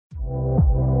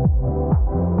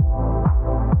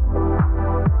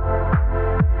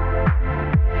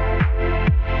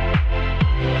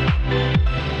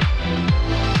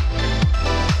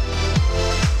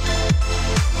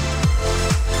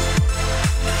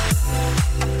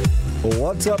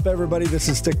What's up, everybody? This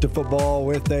is Stick to Football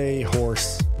with a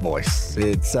hoarse voice.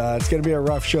 It's going to be a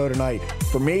rough show tonight.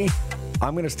 For me,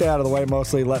 I'm going to stay out of the way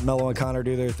mostly, let Mello and Connor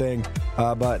do their thing.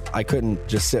 But I couldn't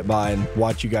just sit by and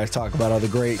watch you guys talk about all the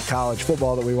great college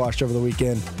football that we watched over the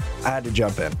weekend. I had to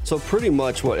jump in. So pretty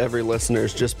much what every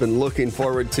listener's just been looking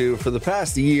forward to for the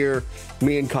past year,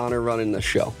 me and Connor running the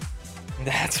show.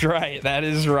 That's right. That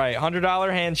is right.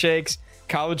 $100 handshakes,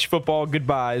 college football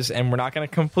goodbyes, and we're not going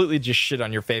to completely just shit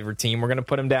on your favorite team. We're going to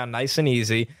put them down nice and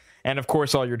easy. And, of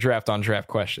course, all your draft-on-draft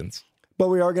questions. But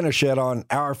we are going to shit on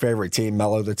our favorite team,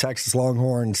 Mello. The Texas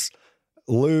Longhorns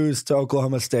lose to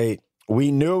Oklahoma State.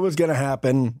 We knew it was going to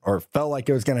happen, or felt like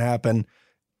it was going to happen,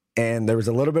 and there was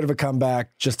a little bit of a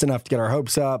comeback, just enough to get our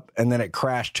hopes up, and then it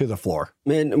crashed to the floor.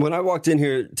 Man, when I walked in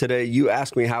here today, you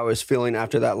asked me how I was feeling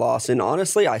after that loss, and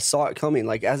honestly, I saw it coming.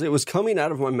 Like, as it was coming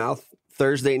out of my mouth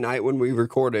Thursday night when we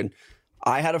recorded,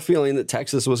 I had a feeling that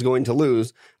Texas was going to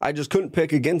lose. I just couldn't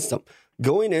pick against them.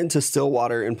 Going into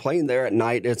Stillwater and playing there at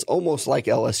night, it's almost like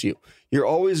LSU. You're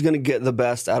always going to get the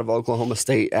best out of Oklahoma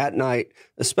State at night,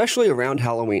 especially around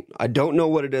Halloween. I don't know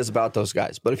what it is about those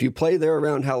guys, but if you play there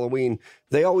around Halloween,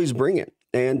 they always bring it.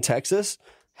 And Texas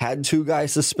had 2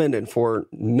 guys suspended for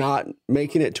not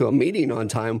making it to a meeting on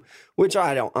time, which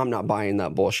I'm not buying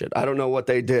that bullshit. I don't know what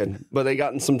they did, but they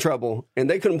got in some trouble and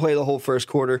they couldn't play the whole first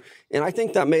quarter. And I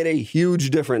think that made a huge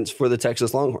difference for the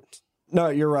Texas Longhorns. No,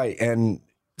 you're right. And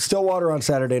Stillwater on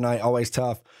Saturday night, always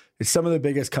tough. It's some of the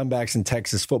biggest comebacks in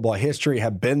Texas football history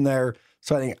have been there.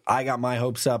 So I think I got my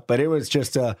hopes up, but it was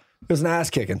an ass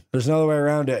kicking. There's no other way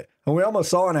around it. And we almost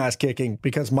saw an ass kicking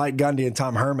because Mike Gundy and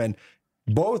Tom Herman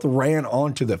both ran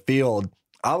onto the field.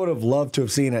 I would have loved to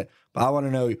have seen it, but I want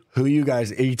to know who you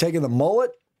guys, are you taking the mullet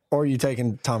or are you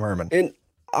taking Tom Herman? And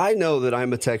I know that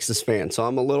I'm a Texas fan, so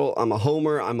I'm a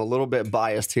homer. I'm a little bit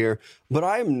biased here, but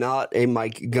I am not a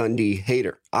Mike Gundy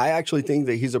hater. I actually think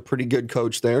that he's a pretty good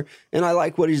coach there, and I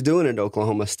like what he's doing at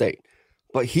Oklahoma State.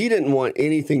 But he didn't want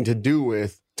anything to do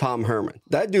with Tom Herman.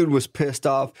 That dude was pissed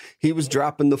off. He was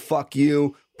dropping the fuck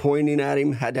you, pointing at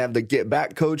him, had to have the get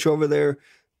back coach over there.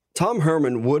 Tom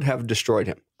Herman would have destroyed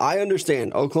him. I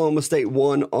understand Oklahoma State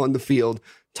won on the field.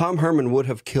 Tom Herman would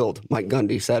have killed Mike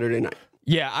Gundy Saturday night.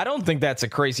 Yeah, I don't think that's a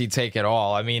crazy take at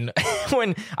all. I mean,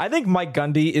 I think Mike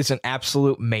Gundy is an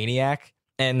absolute maniac,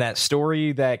 and that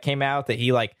story that came out that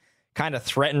he kind of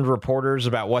threatened reporters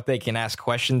about what they can ask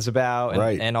questions about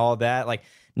and all that,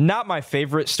 not my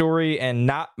favorite story and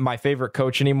not my favorite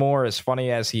coach anymore, as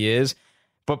funny as he is.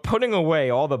 But putting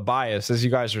away all the bias, as you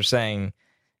guys are saying,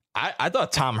 I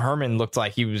thought Tom Herman looked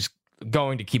like he was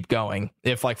going to keep going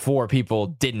if 4 people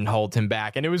didn't hold him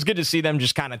back. And it was good to see them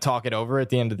just kind of talk it over at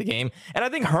the end of the game. And I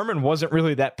think Herman wasn't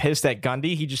really that pissed at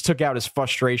Gundy. He just took out his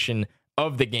frustration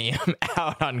of the game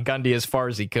out on Gundy as far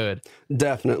as he could.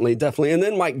 Definitely. And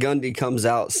then Mike Gundy comes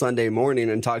out Sunday morning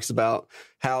and talks about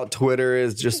how Twitter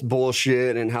is just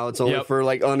bullshit and how it's only for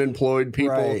unemployed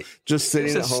people just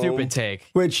sitting at home. Stupid take.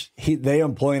 Which they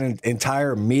employ an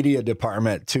entire media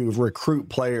department to recruit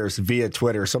players via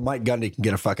Twitter, so Mike Gundy can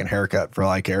get a fucking haircut for all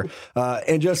I care.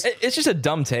 It's just a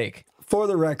dumb take. For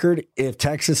the record, if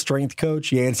Texas strength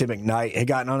coach Yancey McKnight had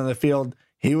gotten onto the field,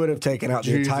 he would have taken out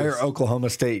the entire Oklahoma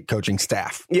State coaching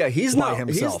staff. Yeah, he's not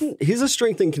himself. He's a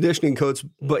strength and conditioning coach,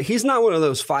 but he's not one of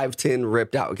those 5'10"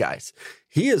 ripped out guys.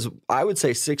 He is, I would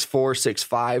say, 6'4",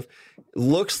 6'5",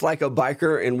 looks like a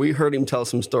biker, and we heard him tell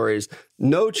some stories.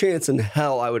 No chance in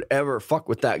hell I would ever fuck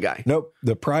with that guy. Nope,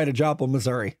 the pride of Joplin,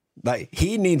 Missouri.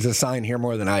 He needs a sign here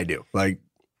more than I do.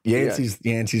 Yancey's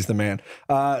the man.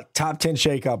 Top 10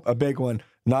 shakeup, a big one.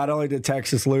 Not only did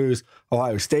Texas lose,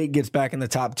 Ohio State gets back in the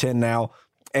top 10 now.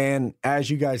 And as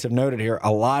you guys have noted here,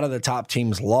 a lot of the top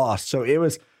teams lost. So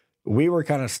we were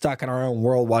kind of stuck in our own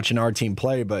world watching our team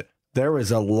play, but there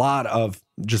was a lot of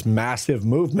just massive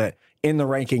movement in the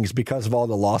rankings because of all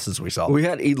the losses we saw. We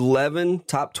had 11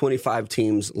 top 25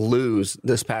 teams lose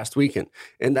this past weekend,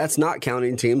 and that's not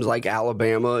counting teams like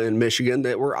Alabama and Michigan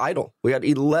that were idle. We had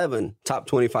 11 top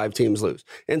 25 teams lose,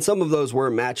 and some of those were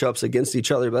matchups against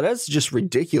each other, but that's just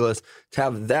ridiculous to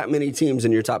have that many teams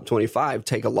in your top 25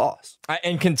 take a loss.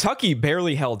 And Kentucky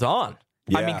barely held on.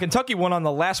 Yeah. I mean, Kentucky won on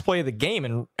the last play of the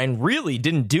game and really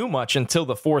didn't do much until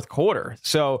the fourth quarter.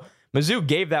 So Mizzou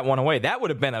gave that one away. That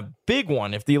would have been a big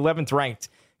one if the 11th ranked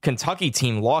Kentucky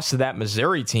team lost to that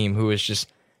Missouri team, who is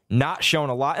just not showing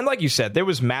a lot. And like you said, there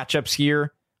was matchups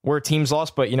here where teams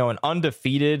lost, but an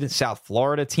undefeated South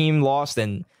Florida team lost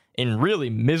and in really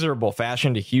miserable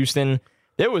fashion to Houston.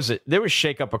 There was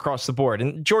shakeup across the board.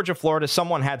 And Georgia, Florida,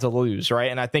 someone had to lose,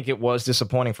 right? And I think it was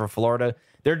disappointing for Florida.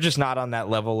 They're just not on that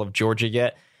level of Georgia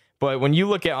yet. But when you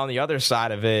look at on the other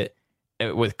side of it,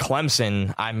 with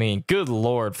Clemson, I mean, good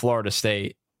Lord, Florida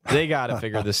State, they got to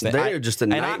figure this thing. They are just a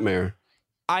nightmare.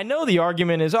 I know the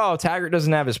argument is, oh, Taggart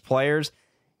doesn't have his players.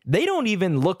 They don't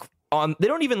even look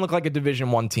like a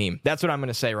Division I team. That's what I'm going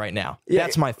to say right now. Yeah.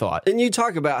 That's my thought. And you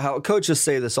talk about how coaches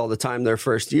say this all the time their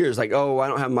first years, like, oh, I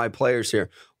don't have my players here.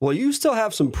 Well, you still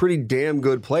have some pretty damn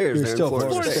good players there in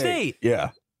Florida State. Yeah.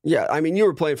 Yeah, I mean, you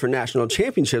were playing for national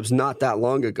championships not that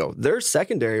long ago. Their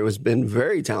secondary has been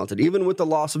very talented. Even with the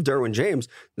loss of Derwin James,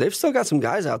 they've still got some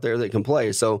guys out there that can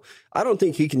play. So I don't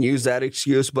think he can use that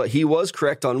excuse, but he was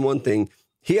correct on one thing.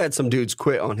 He had some dudes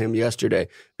quit on him yesterday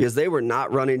because they were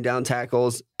not running down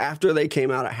tackles. After they came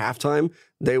out at halftime,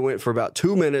 they went for about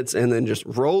 2 minutes and then just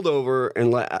rolled over and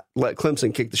let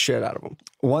Clemson kick the shit out of them.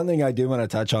 One thing I do want to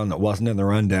touch on that wasn't in the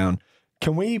rundown,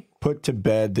 can we put to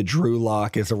bed the Drew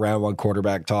Lock as a round one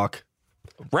quarterback talk?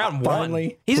 Round Finally,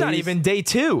 one? He's not even day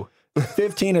 2.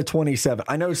 15 of 27.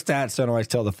 I know stats don't always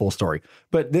tell the full story,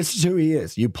 but this is who he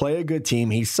is. You play a good team,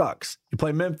 he sucks. You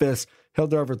play Memphis, he'll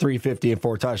throw over 350 and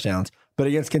 4 touchdowns. But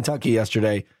against Kentucky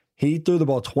yesterday, he threw the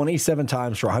ball 27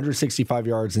 times for 165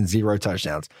 yards and 0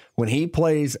 touchdowns. When he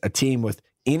plays a team with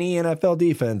any NFL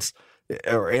defense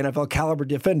or NFL caliber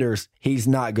defenders, he's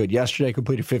not good. Yesterday,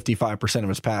 completed 55% of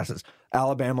his passes.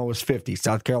 Alabama was 50.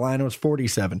 South Carolina was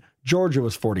 47. Georgia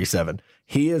was 47.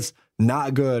 He is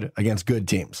not good against good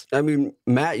teams. I mean,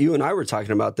 Matt, you and I were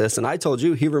talking about this, and I told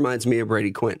you he reminds me of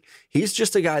Brady Quinn. He's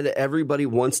just a guy that everybody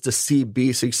wants to see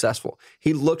be successful.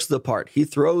 He looks the part. He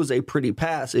throws a pretty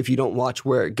pass if you don't watch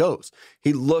where it goes.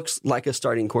 He looks like a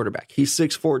starting quarterback. He's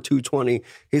 6'4", 220.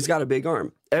 He's got a big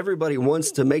arm. Everybody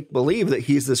wants to make believe that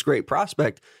he's this great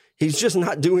prospect. He's just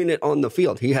not doing it on the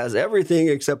field. He has everything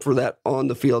except for that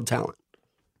on-the-field talent.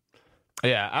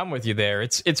 Yeah, I'm with you there.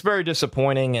 It's very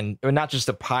disappointing, and not just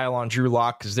to pile on Drew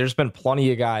Lock, because there's been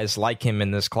plenty of guys like him in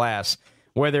this class,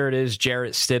 whether it is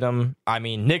Jarrett Stidham. I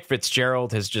mean, Nick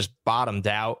Fitzgerald has just bottomed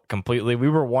out completely. We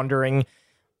were wondering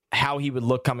how he would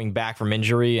look coming back from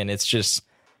injury, and it's just,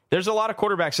 there's a lot of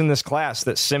quarterbacks in this class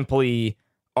that simply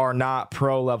are not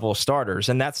pro-level starters,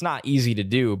 and that's not easy to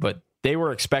do, but they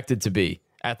were expected to be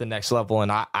at the next level,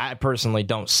 and I personally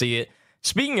don't see it.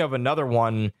 Speaking of another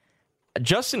one,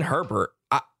 Justin Herbert,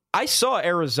 I saw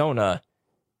Arizona,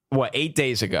 8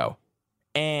 days ago,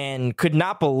 and could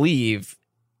not believe,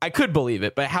 I could believe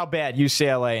it, but how bad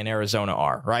UCLA and Arizona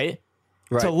are, right?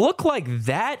 To look like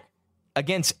that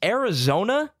against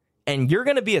Arizona, and you're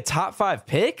going to be a top 5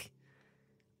 pick?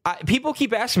 People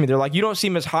keep asking me, they're like, you don't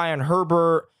seem as high on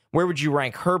Herbert. Where would you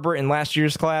rank Herbert in last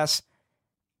year's class?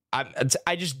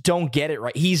 I just don't get it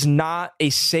right. He's not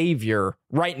a savior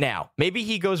right now. Maybe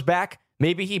he goes back.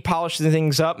 Maybe he polishes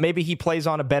things up. Maybe he plays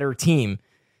on a better team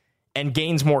and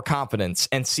gains more confidence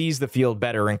and sees the field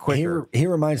better and quicker. He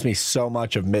reminds me so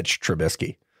much of Mitch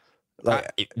Trubisky.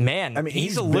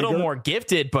 He's a little more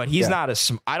gifted, but he's not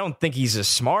I don't think he's as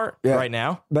smart right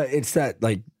now. But it's that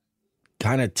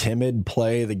kind of timid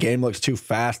play. The game looks too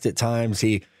fast at times.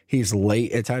 He's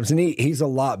late at times, and he's a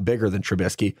lot bigger than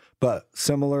Trubisky, but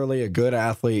similarly a good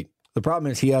athlete. The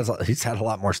problem is he's had a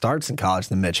lot more starts in college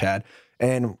than Mitch had.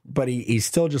 But he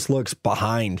still just looks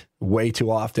behind way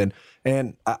too often.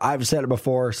 And I've said it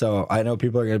before, so I know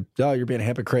people are going to, oh, you're being a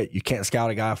hypocrite. You can't scout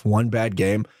a guy off one bad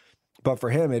game. But for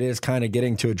him, it is kind of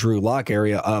getting to a Drew Lock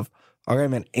area of, all right,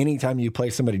 man, anytime you play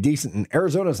somebody decent, and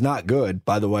Arizona's not good,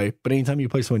 by the way, but anytime you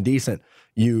play someone decent,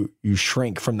 you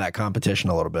shrink from that competition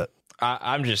a little bit.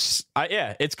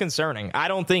 It's concerning. I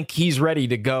don't think he's ready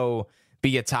to go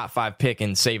be a top 5 pick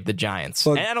and save the Giants.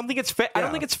 And I don't think it's fair. I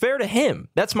don't think it's fair to him.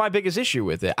 That's my biggest issue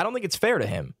with it. I don't think it's fair to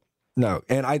him. No,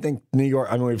 and I think New York,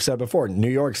 I mean, we've said before, New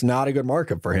York's not a good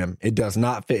market for him. It does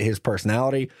not fit his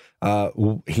personality.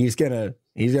 He's gonna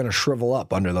shrivel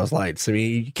up under those lights. I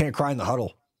mean, you can't cry in the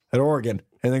huddle at Oregon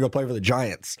and then go play for the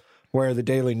Giants, where the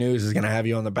Daily News is going to have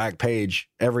you on the back page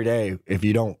every day if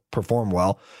you don't perform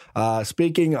well.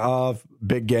 Speaking of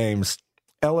big games,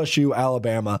 LSU,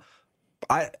 Alabama,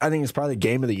 I think it's probably the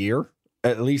game of the year,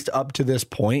 at least up to this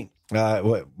point.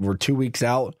 We're 2 weeks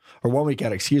out, or 1 week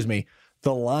out, excuse me.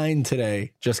 The line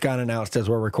today just got announced as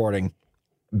we're recording.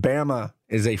 Bama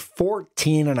is a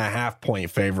 14.5-point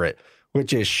favorite,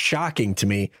 which is shocking to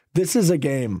me. This is a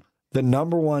game, the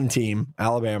number 1 team,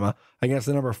 Alabama, against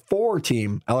the number 4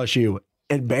 team, LSU,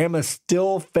 and Bama's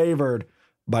still favored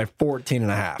by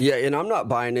 14.5. Yeah, and I'm not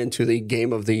buying into the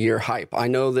game of the year hype. I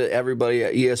know that everybody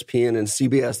at ESPN and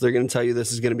CBS, they're going to tell you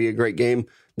this is going to be a great game.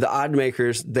 The odd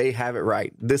makers, they have it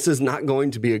right. This is not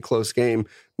going to be a close game.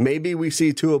 Maybe we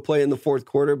see Tua play in the fourth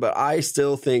quarter, but I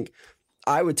still think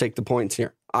I would take the points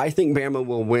here. I think Bama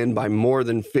will win by more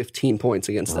than 15 points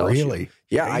against LSU. Really?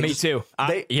 Yeah. Me too.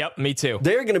 Me too.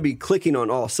 They're going to be clicking on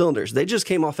all cylinders. They just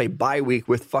came off a bye week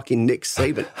with fucking Nick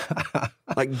Saban.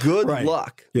 Like, good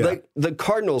luck. Yeah. Like, the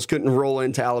Cardinals couldn't roll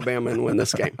into Alabama and win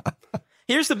this game.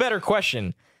 Here's the better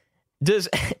question. Does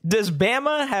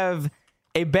Bama have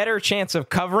a better chance of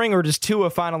covering, or does Tua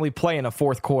finally play in a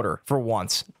fourth quarter for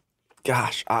once?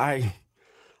 Gosh, I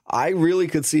really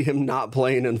could see him not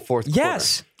playing in the fourth quarter.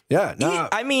 Yes. Yeah. No.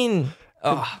 I mean,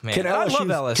 oh, man. I love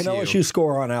LSU. Can LSU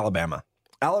score on Alabama?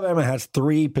 Alabama has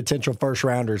 3 potential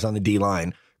first-rounders on the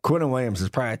D-line. Quinton Williams is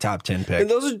probably a top 10 pick. And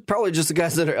those are probably just the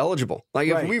guys that are eligible. Like,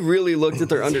 if we really looked at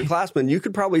their underclassmen, you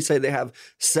could probably say they have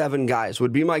 7 guys,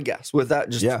 would be my guess. With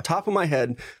that, just top of my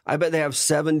head, I bet they have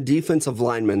 7 defensive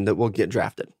linemen that will get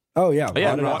drafted. Oh, yeah.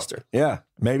 On the roster. Yeah.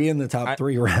 Maybe in the top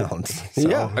 3 rounds. So.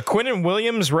 Yeah. Quinton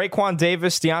Williams, Raekwon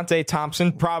Davis, Deontay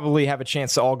Thompson probably have a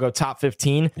chance to all go top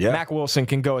 15. Yeah. Mac Wilson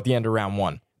can go at the end of round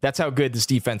 1. That's how good this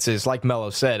defense is, like Mello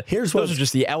said. Those are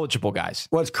just the eligible guys.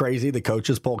 What's crazy, the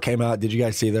coaches poll came out. Did you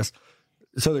guys see this?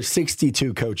 So there's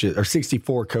 62 coaches, or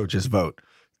 64 coaches vote.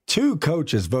 2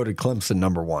 coaches voted Clemson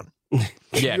number 1.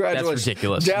 Yeah, that's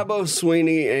ridiculous. Dabo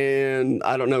Swinney and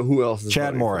I don't know who else.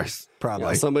 Chad Morris, probably.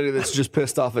 Yeah, somebody that's just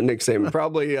pissed off at Nick Saban.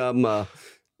 Probably,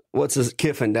 what's his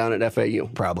Kiffin down at FAU.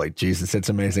 Probably. Jesus, it's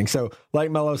amazing. So,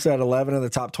 like Mello said, 11 of the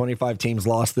top 25 teams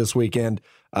lost this weekend.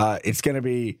 It's going to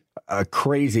be a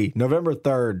crazy. November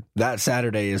 3rd, that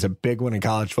Saturday, is a big one in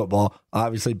college football.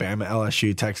 Obviously, Bama,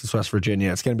 LSU, Texas, West Virginia.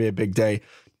 It's going to be a big day.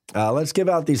 Let's give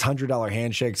out these $100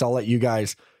 handshakes. I'll let you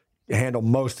guys handle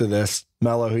most of this.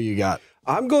 Mello, who you got?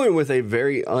 I'm going with a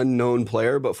very unknown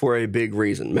player, but for a big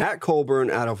reason. Matt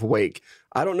Colburn out of Wake.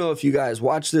 I don't know if you guys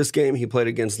watched this game. He played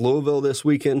against Louisville this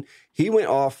weekend. He went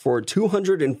off for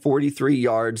 243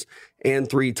 yards and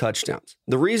 3 touchdowns.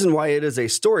 The reason why it is a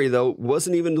story, though,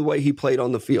 wasn't even the way he played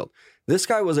on the field. This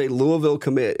guy was a Louisville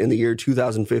commit in the year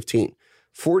 2015.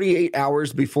 48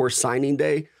 hours before signing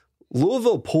day,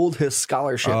 Louisville pulled his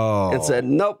scholarship and said,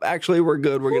 nope, actually, we're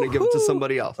good. We're going to give it to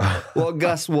somebody else. Well,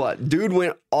 guess what? Dude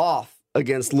went off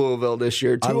against Louisville this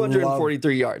year,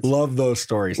 243 yards. Love those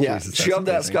stories. Yeah, Jesus, shove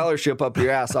that scholarship up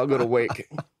your ass. I'll go to Wake.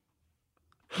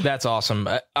 That's awesome.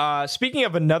 Speaking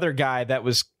of another guy that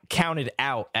was counted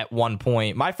out at one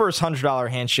point, my first $100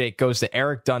 handshake goes to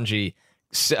Eric Gundy,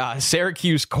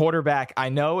 Syracuse quarterback. I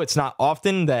know it's not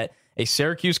often that a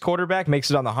Syracuse quarterback makes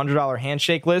it on the $100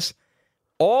 handshake list.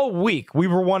 All week, we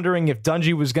were wondering if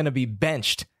Gundy was going to be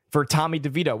benched for Tommy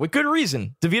DeVito, with good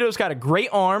reason. DeVito's got a great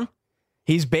arm.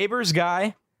 He's Baber's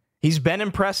guy. He's been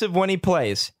impressive when he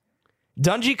plays.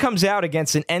 Gundy comes out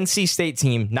against an NC State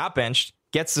team, not benched,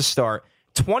 gets the start.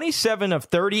 27 of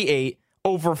 38,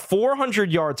 over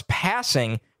 400 yards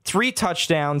passing, 3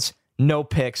 touchdowns, no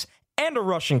picks, and a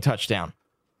rushing touchdown.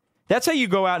 That's how you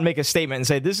go out and make a statement and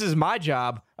say, this is my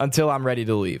job until I'm ready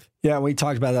to leave. Yeah, we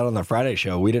talked about that on the Friday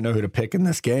show. We didn't know who to pick in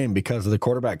this game because of the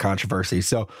quarterback controversy.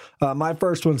 So my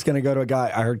first one's going to go to a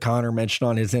guy I heard Connor mention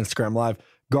on his Instagram Live,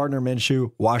 Gardner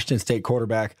Minshew, Washington State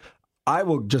quarterback. I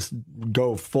will just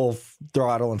go full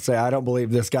throttle and say I don't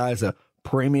believe this guy is a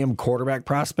premium quarterback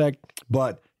prospect,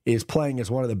 but is playing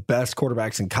as one of the best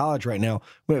quarterbacks in college right now.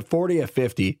 Went 40 of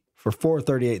 50 for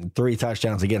 438 and 3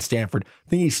 touchdowns against Stanford. I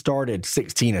think he started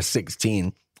 16 of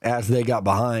 16 as they got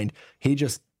behind. He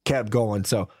just kept going.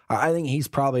 So I think he's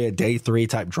probably a day 3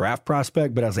 type draft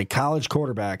prospect, but as a college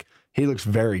quarterback, he looks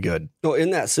very good. Well,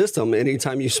 in that system,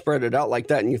 anytime you spread it out like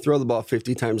that and you throw the ball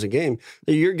 50 times a game,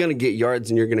 you're going to get yards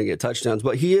and you're going to get touchdowns.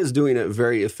 But he is doing it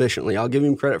very efficiently. I'll give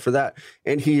him credit for that.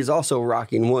 And he's also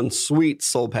rocking one sweet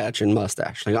soul patch and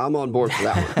mustache. Like, I'm on board for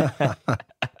that one.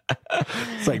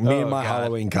 It's like me and my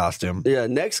Halloween costume. Yeah,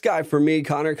 next guy for me,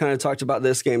 Connor kind of talked about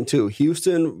this game too.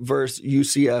 Houston versus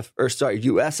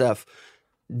USF.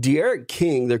 De'Aaron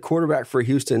King, the quarterback for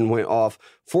Houston, went off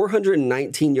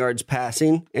 419 yards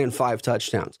passing and 5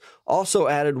 touchdowns. Also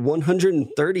added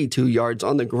 132 yards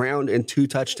on the ground and 2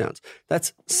 touchdowns.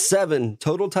 That's 7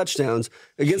 total touchdowns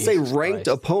against a ranked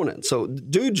opponent. So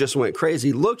dude just went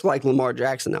crazy. Looked like Lamar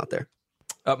Jackson out there.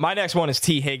 My next one is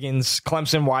T. Higgins,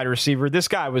 Clemson wide receiver. This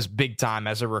guy was big time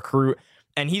as a recruit,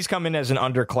 and he's come in as an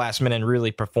underclassman and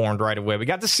really performed right away. We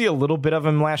got to see a little bit of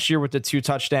him last year with the 2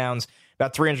 touchdowns,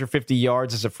 about 350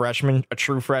 yards as a freshman, a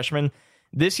true freshman.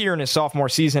 This year in his sophomore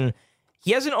season,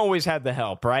 he hasn't always had the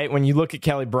help, right? When you look at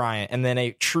Kelly Bryant and then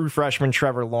a true freshman,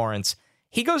 Trevor Lawrence,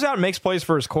 he goes out and makes plays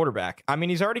for his quarterback. I mean,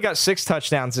 he's already got 6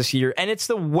 touchdowns this year, and it's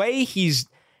the way he's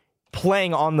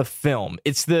playing on the film.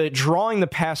 It's the drawing the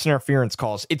pass interference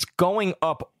calls. It's going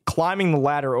up, climbing the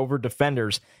ladder over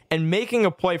defenders, and making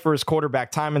a play for his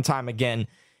quarterback time and time again.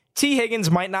 T. Higgins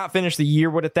might not finish the year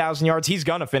with 1,000 yards. He's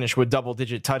going to finish with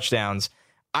double-digit touchdowns.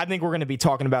 I think we're going to be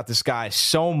talking about this guy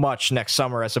so much next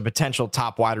summer as a potential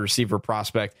top wide receiver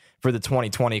prospect for the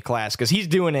 2020 class because he's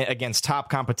doing it against top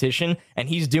competition, and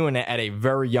he's doing it at a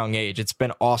very young age. It's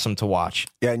been awesome to watch.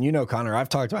 Yeah, and Connor, I've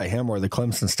talked about him where the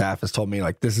Clemson staff has told me,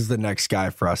 like, this is the next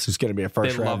guy for us who's going to be a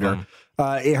first-rounder.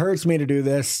 It hurts me to do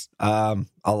this a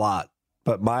lot,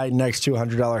 but my next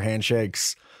 $200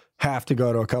 handshakes have to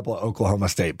go to a couple of Oklahoma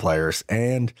State players,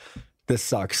 and this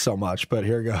sucks so much, but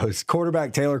here goes.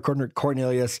 Quarterback Taylor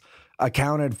Cornelius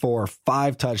accounted for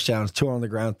 5 touchdowns, 2 on the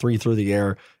ground, 3 through the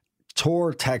air,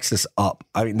 tore Texas up.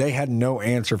 I mean, they had no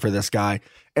answer for this guy,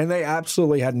 and they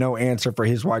absolutely had no answer for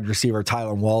his wide receiver,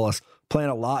 Tylan Wallace, playing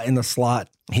a lot in the slot.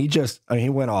 He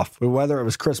went off. Whether it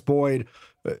was Chris Boyd,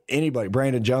 anybody,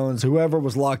 Brandon Jones, whoever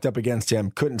was locked up against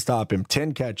him, couldn't stop him.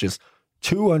 10 catches,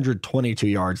 222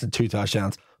 yards, and 2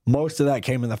 touchdowns. Most of that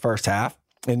came in the first half.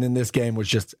 And then this game was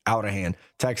just out of hand.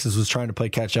 Texas was trying to play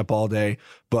catch up all day,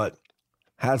 but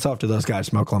hats off to those guys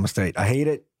from Oklahoma State. I hate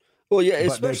it. Well, yeah,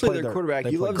 especially their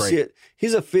quarterback. You love to see it.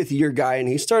 He's a 5th-year guy, and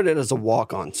he started as a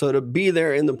walk-on. So to be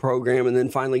there in the program and then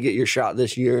finally get your shot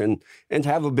this year and to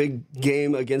have a big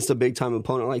game against a big-time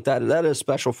opponent like that is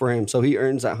special for him. So he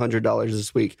earns that $100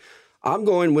 this week. I'm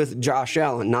going with Josh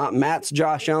Allen, not Matt's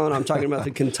Josh Allen. I'm talking about the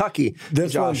Kentucky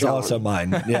This Josh one's Allen. Also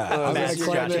mine. Yeah. I'm Matt's going to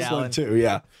claim Josh this Allen. one too.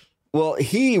 Yeah. Well,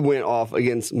 he went off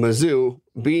against Mizzou.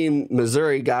 Being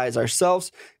Missouri guys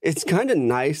ourselves, it's kind of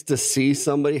nice to see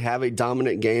somebody have a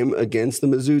dominant game against the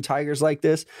Mizzou Tigers like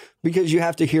this because you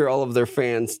have to hear all of their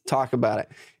fans talk about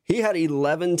it. He had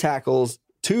 11 tackles,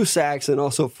 2 sacks, and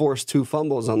also forced 2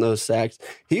 fumbles on those sacks.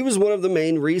 He was one of the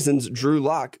main reasons Drew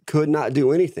Lock could not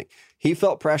do anything. He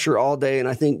felt pressure all day, and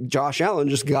I think Josh Allen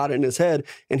just got in his head,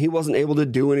 and he wasn't able to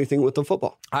do anything with the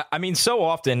football. I mean, so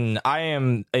often I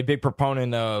am a big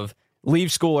proponent of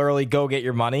leave school early, go get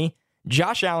your money.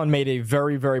 Josh Allen made a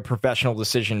very, very professional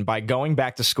decision by going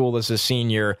back to school as a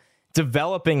senior,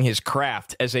 developing his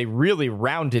craft as a really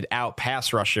rounded out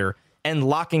pass rusher, and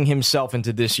locking himself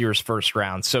into this year's first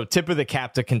round. So tip of the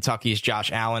cap to Kentucky's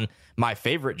Josh Allen, my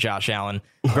favorite Josh Allen.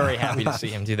 Very happy to see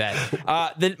him do that.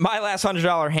 My last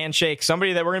 $100 handshake,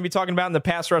 somebody that we're going to be talking about in the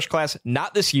pass rush class,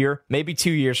 not this year, maybe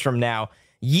 2 years from now,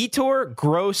 Yetur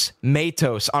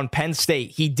Gross-Matos on Penn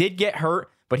State. He did get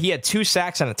hurt, but he had 2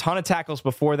 sacks and a ton of tackles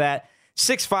before that.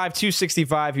 6'5",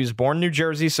 265. He was born in New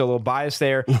Jersey, so a little bias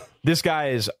there. This guy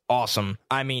is awesome.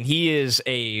 I mean, he is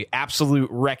a absolute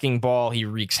wrecking ball. He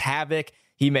wreaks havoc.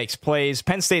 He makes plays.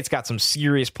 Penn State's got some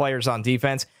serious players on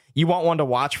defense. You want one to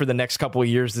watch for the next couple of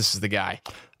years, this is the guy.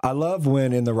 I love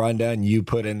when in the rundown you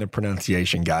put in the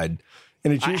pronunciation guide.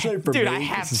 And it's usually for me. I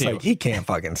have to. Like, he can't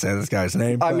fucking say this guy's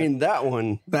name. I mean, that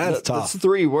one. That's tough. That's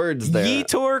 3 words there.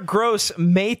 Yetur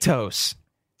Gross-Matos.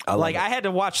 I had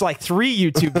to watch like 3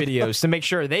 YouTube videos to make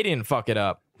sure they didn't fuck it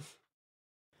up.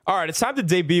 All right, it's time to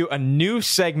debut a new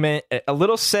segment, a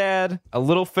little sad, a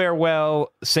little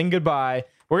farewell, sing goodbye.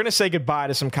 We're going to say goodbye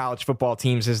to some college football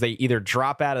teams as they either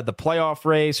drop out of the playoff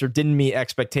race or didn't meet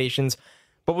expectations.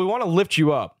 But we want to lift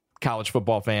you up, college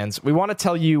football fans. We want to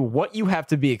tell you what you have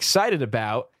to be excited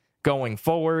about going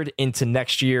forward into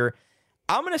next year.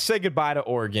 I'm going to say goodbye to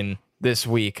Oregon this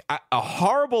week. A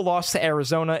horrible loss to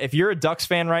Arizona. If you're a Ducks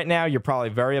fan right now, you're probably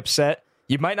very upset.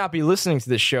 You might not be listening to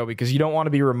this show because you don't want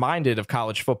to be reminded of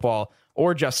college football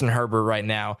or Justin Herbert right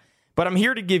now. But I'm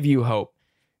here to give you hope.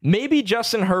 Maybe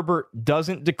Justin Herbert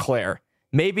doesn't declare.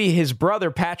 Maybe his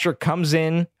brother Patrick comes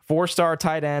in, 4-star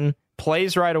tight end,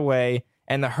 plays right away,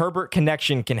 and the Herbert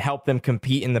connection can help them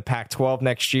compete in the Pac-12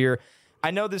 next year.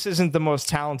 I know this isn't the most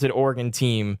talented Oregon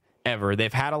team ever.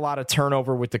 They've had a lot of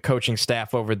turnover with the coaching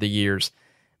staff over the years.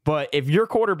 But if your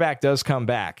quarterback does come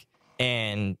back,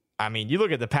 and I mean, you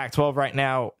look at the Pac-12 right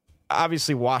now,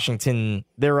 obviously Washington,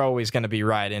 they're always going to be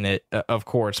right in it, of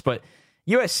course. But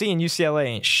USC and UCLA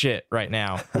ain't shit right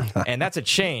now. And that's a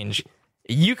change.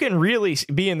 You can really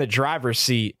be in the driver's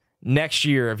seat next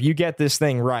year if you get this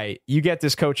thing right, you get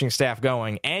this coaching staff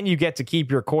going, and you get to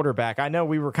keep your quarterback. I know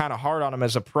we were kind of hard on him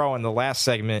as a pro in the last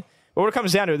segment, but when it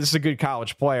comes down to it, this is a good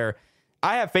college player.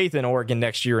 I have faith in Oregon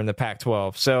next year in the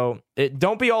Pac-12. So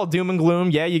don't be all doom and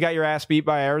gloom. Yeah, you got your ass beat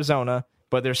by Arizona,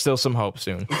 but there's still some hope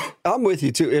soon. I'm with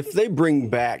you, too. If they bring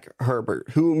back Herbert,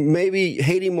 who maybe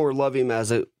hate him or love him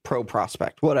as a pro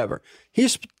prospect, whatever,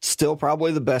 he's still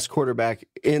probably the best quarterback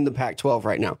in the Pac-12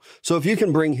 right now. So if you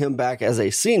can bring him back as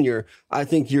a senior, I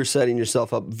think you're setting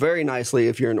yourself up very nicely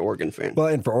if you're an Oregon fan. Well,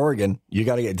 and for Oregon, you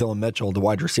got to get Dylan Mitchell, the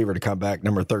wide receiver, to come back,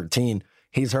 number 13.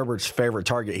 He's Herbert's favorite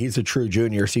target. He's a true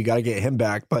junior, so you got to get him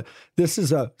back. But this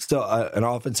is still an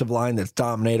offensive line that's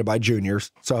dominated by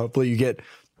juniors. So hopefully you get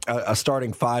a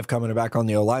starting five coming back on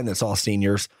the O-line that's all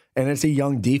seniors, and it's a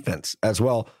young defense as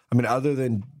well. I mean, other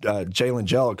than Jalen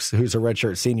Jelks, who's a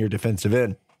redshirt senior defensive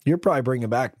end, you're probably bringing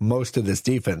back most of this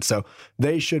defense. So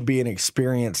they should be an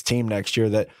experienced team next year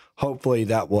that hopefully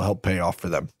that will help pay off for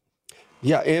them.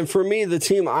 Yeah, and for me, the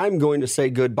team I'm going to say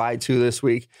goodbye to this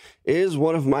week is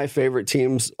one of my favorite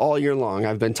teams all year long.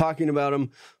 I've been talking about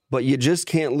them, but you just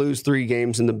can't lose 3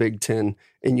 games in the Big Ten,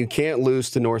 and you can't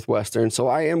lose to Northwestern. So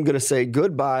I am going to say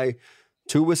goodbye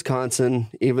to Wisconsin,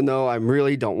 even though I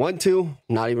really don't want to,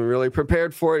 not even really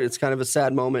prepared for it. It's kind of a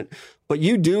sad moment, but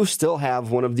you do still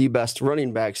have one of the best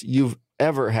running backs you've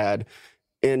ever had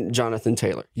in Jonathan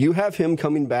Taylor. You have him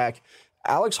coming back.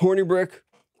 Alex Hornibrook,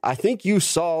 I think you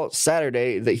saw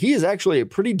Saturday that he is actually a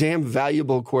pretty damn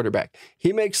valuable quarterback.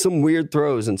 He makes some weird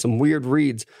throws and some weird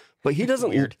reads, but he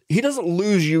doesn't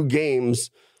lose you games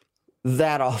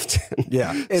that often.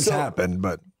 Yeah, it's happened,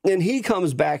 but and he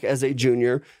comes back as a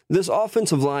junior. This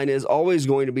offensive line is always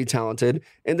going to be talented,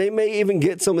 and they may even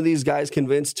get some of these guys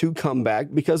convinced to come back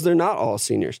because they're not all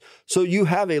seniors. So you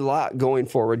have a lot going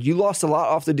forward. You lost a lot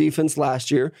off the defense last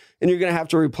year, and you're going to have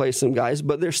to replace some guys,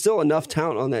 but there's still enough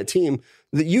talent on that team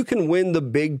that you can win the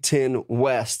Big Ten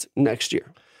West next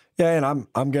year. Yeah, and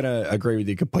I'm going to agree with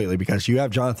you completely because you have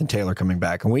Jonathan Taylor coming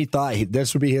back, and we thought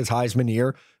this would be his Heisman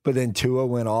year, but then Tua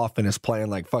went off and is playing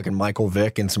like fucking Michael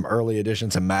Vick and some early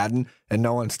editions of Madden, and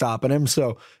no one's stopping him.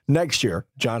 So next year,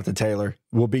 Jonathan Taylor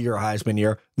will be your Heisman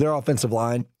year. Their offensive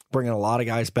line, bringing a lot of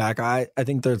guys back. I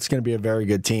think that's going to be a very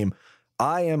good team.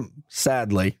 I am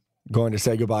sadly going to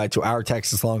say goodbye to our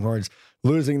Texas Longhorns,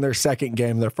 losing their second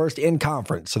game, their first in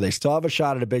conference. So they still have a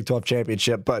shot at a Big 12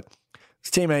 championship, but this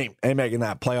team ain't making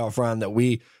that playoff run that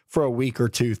we, for a week or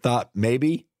two, thought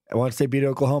maybe. And once they beat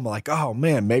Oklahoma, like, oh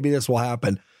man, maybe this will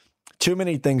happen. Too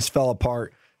many things fell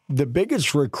apart. The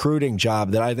biggest recruiting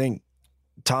job that I think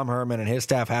Tom Herman and his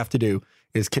staff have to do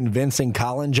is convincing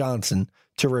Colin Johnson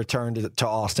to return to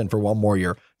Austin for one more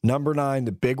year. Number 9,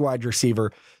 the big wide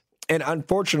receiver. And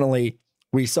unfortunately,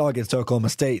 we saw against Oklahoma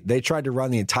State, they tried to run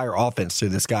the entire offense through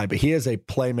this guy, but he is a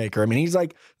playmaker. I mean, he's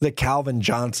like the Calvin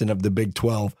Johnson of the Big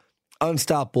 12.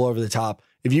 Unstoppable over the top.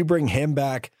 If you bring him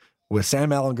back with Sam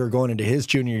Ehlinger going into his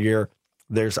junior year,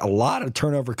 there's a lot of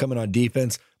turnover coming on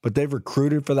defense, but they've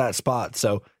recruited for that spot.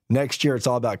 So next year, it's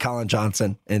all about Colin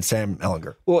Johnson and Sam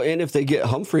Ehlinger. Well, and if they get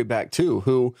Humphrey back too,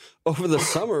 who over the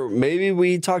summer, maybe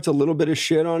we talked a little bit of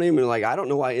shit on him and like, I don't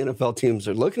know why NFL teams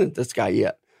are looking at this guy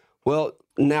yet. Well,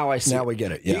 now I see. Now we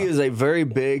get it. Yeah. He is a very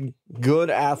big,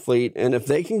 good athlete. And if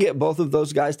they can get both of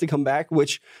those guys to come back,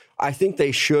 which I think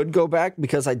they should go back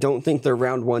because I don't think they're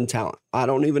round 1 talent. I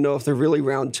don't even know if they're really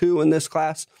round 2 in this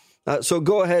class. So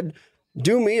go ahead,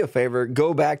 do me a favor,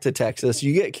 go back to Texas.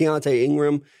 You get Keontae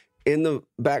Ingram in the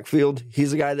backfield.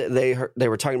 He's a guy that they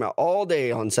were talking about all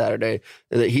day on Saturday,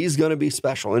 that he's going to be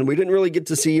special. And we didn't really get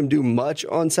to see him do much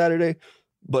on Saturday.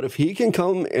 But if he can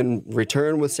come and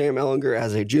return with Sam Ehlinger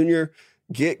as a junior,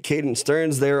 get Caden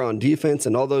Stearns there on defense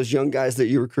and all those young guys that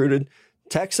you recruited,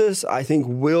 Texas, I think,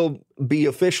 will be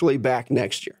officially back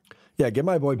next year. Yeah, get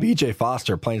my boy BJ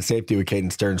Foster playing safety with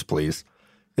Caden Stearns, please.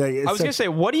 Yeah, I was going to say,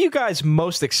 what are you guys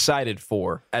most excited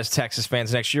for as Texas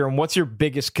fans next year, and what's your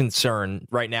biggest concern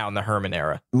right now in the Herman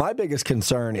era? My biggest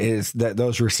concern is that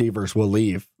those receivers will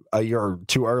leave a year or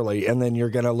too early, and then you're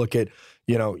going to look at,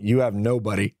 you have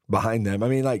nobody behind them. I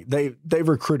mean, like they've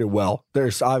recruited well.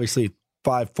 There's obviously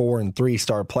 5, 4, and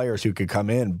 3-star players who could come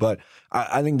in. But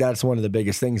I think that's one of the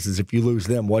biggest things is if you lose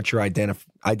them, what's your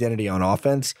identity on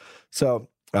offense? So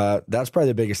that's probably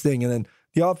the biggest thing. And then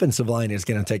the offensive line is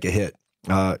going to take a hit.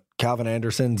 Calvin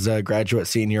Anderson's a graduate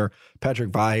senior. Patrick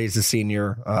Vahe is a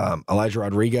senior. Elijah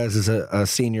Rodriguez is a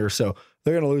senior. So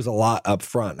they're going to lose a lot up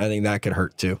front. I think that could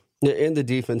hurt too. In the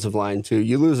defensive line too.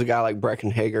 You lose a guy like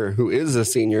Breckenhager, who is a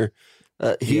senior.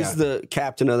 He's the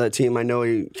captain of that team. I know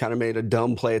he kind of made a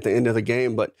dumb play at the end of the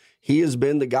game, but he has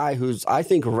been the guy who's, I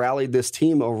think, rallied this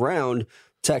team around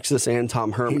Texas and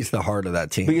Tom Herman. He's the heart of that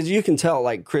team. Because you can tell,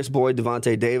 like Chris Boyd,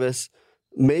 Devontae Davis,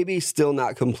 maybe still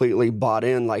not completely bought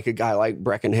in like a guy like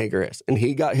Breckenhager is. And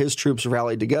he got his troops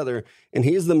rallied together, and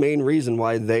he's the main reason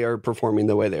why they are performing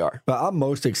the way they are. But I'm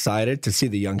most excited to see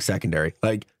the young secondary.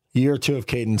 Like, year 2 of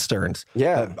Caden Stearns.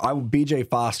 Yeah. BJ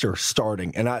Foster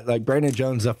starting. And I like Brandon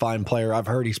Jones is a fine player. I've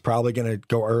heard he's probably going to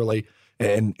go early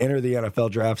and enter the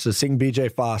NFL draft. So seeing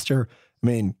BJ Foster, I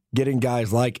mean, getting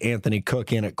guys like Anthony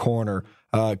Cook in at corner,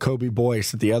 Kobe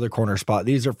Boyce at the other corner spot.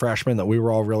 These are freshmen that we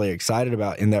were all really excited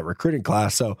about in that recruiting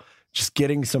class. So just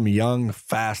getting some young,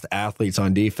 fast athletes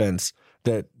on defense,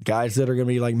 that guys that are going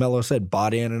to be, like Mello said,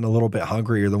 bought in and a little bit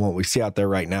hungrier than what we see out there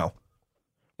right now.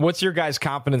 What's your guys'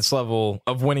 confidence level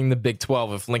of winning the Big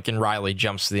 12 if Lincoln Riley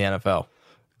jumps to the NFL?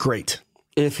 Great.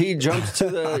 If he jumps to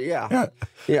the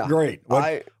yeah. Great.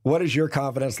 What is your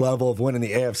confidence level of winning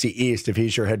the AFC East if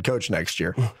he's your head coach next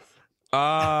year?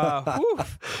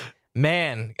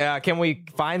 Man, can we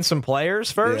find some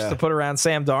players first to put around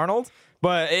Sam Darnold?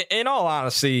 But in all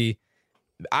honesty,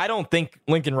 I don't think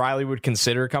Lincoln Riley would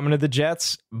consider coming to the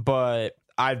Jets, but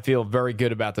I'd feel very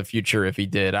good about the future if he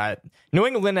did. New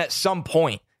England at some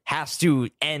point has to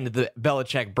end the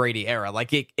Belichick-Brady era.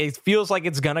 Like it feels like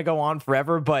it's going to go on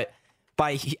forever, but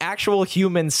by actual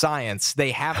human science,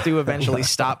 they have to eventually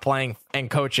stop playing and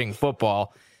coaching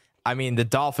football. I mean, the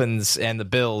Dolphins and the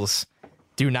Bills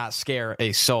do not scare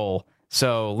a soul.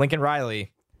 So Lincoln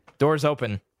Riley, doors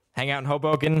open. Hang out in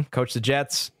Hoboken, coach the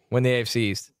Jets, win the AFC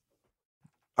East.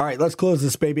 All right, let's close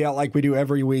this baby out like we do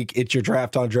every week. It's your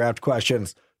draft on draft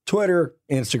questions. Twitter,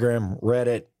 Instagram,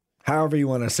 Reddit, however you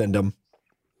want to send them.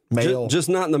 Mail. Just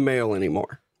not in the mail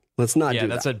anymore. Let's not do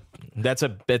that. It's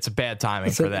a bad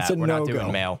timing for that. We're not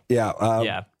doing mail.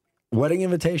 Yeah. Wedding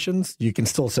invitations, you can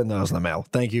still send those in the mail.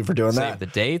 Thank you for doing that. Save the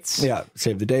dates. Yeah,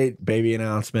 save the date. Baby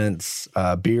announcements,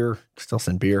 beer, still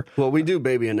send beer. Well, we do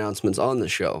baby announcements on the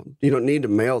show. You don't need to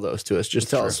mail those to us. Just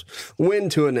tell us when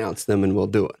to announce them and we'll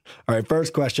do it. All right,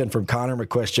 first question from Connor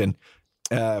McQuestion.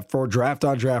 For Draft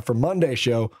on Draft for Monday's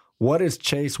show, what is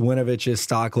Chase Winovich's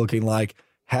stock looking like?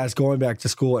 Has going back to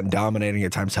school and dominating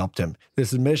at times helped him?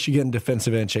 This is Michigan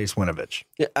defensive end Chase Winovich.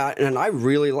 Yeah, and I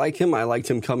really like him. I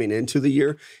liked him coming into the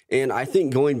year. And I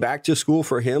think going back to school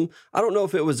for him, I don't know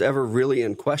if it was ever really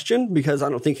in question because I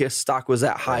don't think his stock was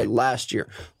that high last year.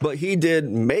 But he did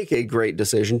make a great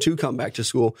decision to come back to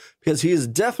school because he has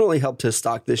definitely helped his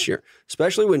stock this year,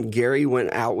 especially when Gary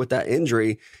went out with that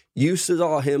injury. You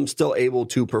saw him still able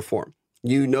to perform.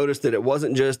 You noticed that it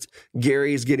wasn't just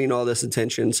Gary's getting all this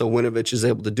attention, so Winovich is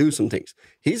able to do some things.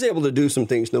 He's able to do some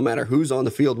things no matter who's on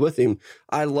the field with him.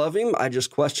 I love him. I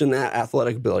just question that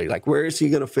athletic ability. Like, where is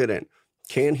he going to fit in?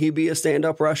 Can he be a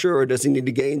stand-up rusher, or does he need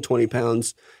to gain 20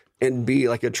 pounds and be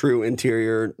like a true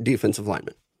interior defensive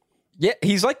lineman? Yeah,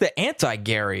 he's like the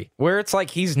anti-Gary, where it's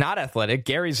like he's not athletic.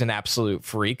 Gary's an absolute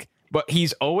freak, but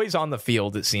he's always on the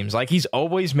field, it seems like. He's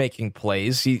always making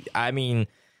plays.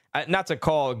 Not to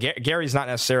call Gary's not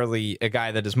necessarily a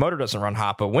guy that his motor doesn't run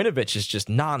hot, but Winovich is just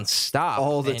nonstop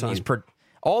all the time.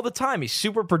 All the time. He's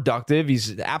super productive.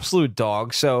 He's an absolute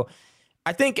dog. So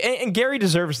I think, and Gary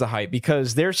deserves the hype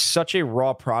because there's such a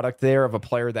raw product there of a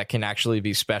player that can actually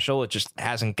be special. It just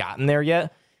hasn't gotten there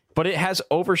yet, but it has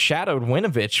overshadowed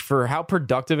Winovich for how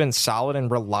productive and solid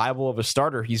and reliable of a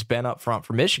starter he's been up front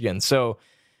for Michigan. So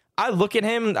I look at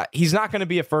him. He's not going to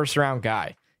be a first round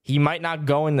guy. He might not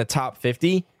go in the top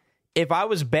 50. If I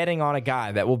was betting on a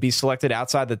guy that will be selected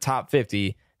outside the top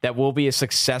 50, that will be a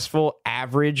successful,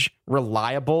 average,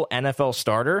 reliable NFL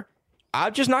starter,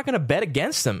 I'm just not going to bet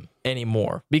against him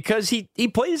anymore because he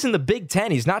plays in the Big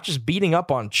Ten. He's not just beating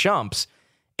up on chumps,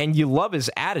 and you love his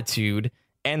attitude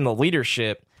and the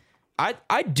leadership.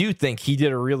 I do think he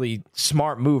did a really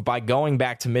smart move by going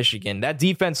back to Michigan. That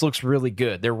defense looks really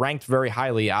good. They're ranked very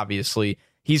highly, obviously.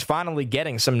 He's finally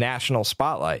getting some national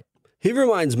spotlight. He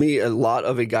reminds me a lot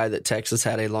of a guy that Texas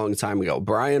had a long time ago,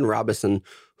 Brian Robinson,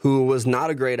 who was not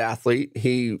a great athlete.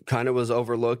 He kind of was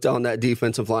overlooked on that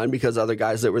defensive line because other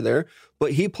guys that were there,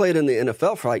 but he played in the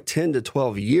NFL for like 10 to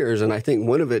 12 years. And I think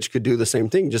Winovich could do the same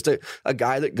thing. Just a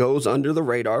guy that goes under the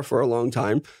radar for a long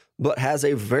time, but has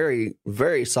a very,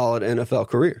 very solid NFL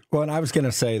career. Well, and I was going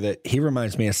to say that he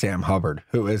reminds me of Sam Hubbard,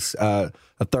 who is a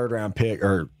third-round pick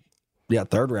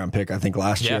I think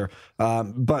last year.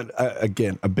 But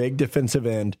again, a big defensive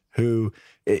end who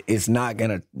is not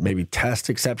going to maybe test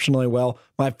exceptionally well.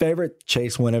 My favorite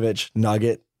Chase Winovich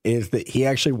nugget is that he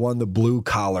actually won the Blue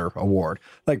Collar Award.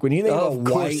 Like when you think of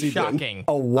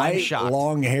a white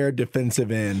long-haired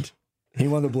defensive end, he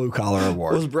won the Blue Collar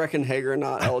Award. Was Breckenhager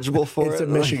not eligible for it? It's a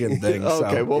Michigan thing.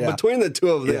 Okay, between the two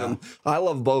of them, I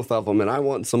love both of them, and I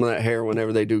want some of that hair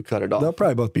whenever they do cut it off. They'll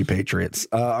probably both be Patriots.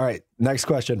 All right, next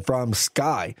question from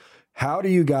Sky. How do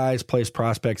you guys place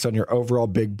prospects on your overall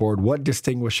big board? What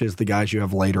distinguishes the guys you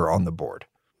have later on the board?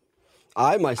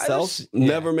 I myself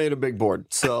never made a big board,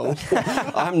 so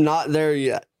I'm not there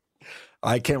yet.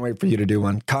 I can't wait for you to do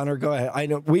one. Connor, go ahead. I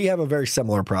know we have a very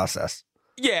similar process.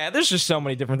 Yeah, there's just so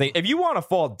many different things. If you want to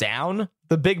fall down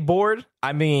the big board,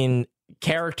 I mean,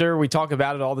 character, we talk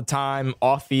about it all the time,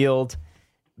 off field.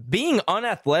 Being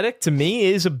unathletic to me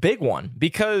is a big one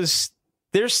because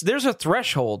there's a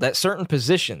threshold at certain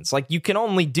positions. Like you can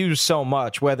only do so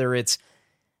much, whether it's,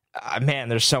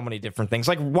 there's so many different things.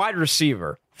 Like wide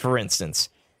receiver, for instance.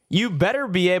 You better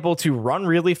be able to run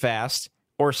really fast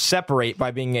or separate by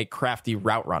being a crafty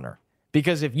route runner.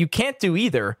 Because if you can't do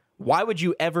either, why would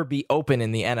you ever be open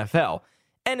in the NFL?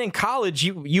 And in college,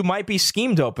 you might be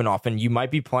schemed open often. You might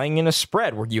be playing in a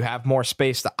spread where you have more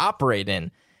space to operate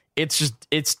in.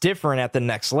 It's different at the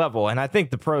next level. And I think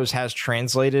the pros has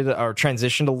translated or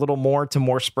transitioned a little more to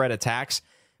more spread attacks,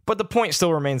 but the point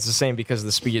still remains the same because of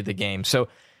the speed of the game. So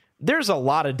there's a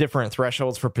lot of different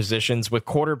thresholds for positions. With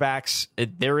quarterbacks,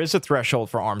 there is a threshold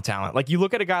for arm talent. Like you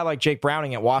look at a guy like Jake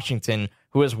Browning at Washington,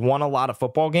 who has won a lot of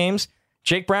football games.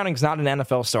 Jake Browning's not an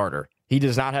NFL starter. He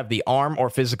does not have the arm or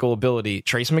physical ability.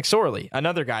 Trace McSorley,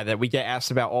 another guy that we get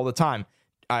asked about all the time,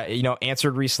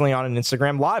 answered recently on an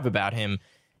Instagram Live about him.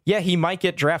 Yeah, he might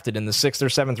get drafted in the 6th or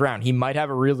 7th round. He might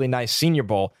have a really nice Senior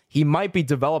Bowl. He might be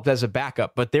developed as a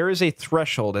backup, but there is a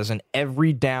threshold as an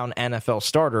every down NFL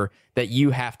starter that you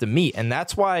have to meet. And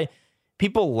that's why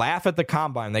people laugh at the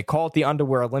combine. They call it the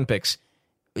underwear Olympics.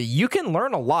 You can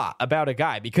learn a lot about a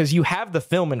guy because you have the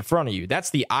film in front of you.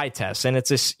 That's the eye test. And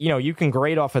it's you can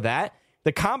grade off of that.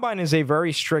 The combine is a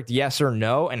very strict yes or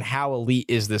no, and how elite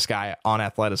is this guy on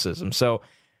athleticism? So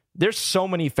there's so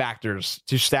many factors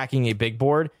to stacking a big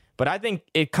board, but I think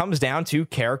it comes down to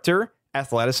character,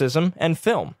 athleticism, and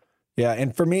film. Yeah,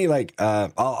 and for me,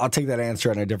 I'll take that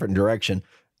answer in a different direction.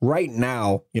 Right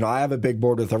now, I have a big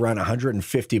board with around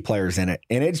 150 players in it,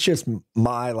 and it's just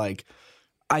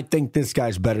I think this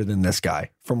guy's better than this guy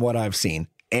from what I've seen.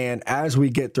 And as we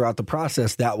get throughout the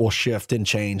process, that will shift and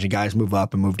change, and guys move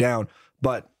up and move down.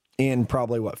 But in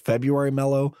probably February,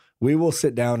 Mello, we will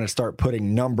sit down and start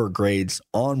putting number grades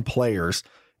on players.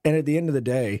 And at the end of the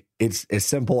day, it's as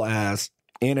simple as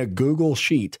in a Google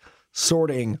sheet,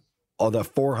 sorting all the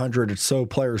 400 or so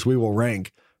players we will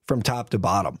rank from top to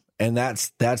bottom. And that's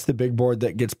the big board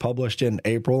that gets published in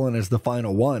April and is the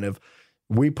final one. If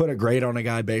we put a grade on a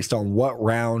guy based on what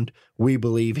round we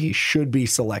believe he should be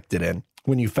selected in,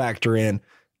 when you factor in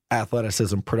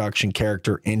athleticism, production,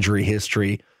 character, injury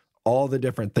history, all the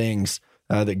different things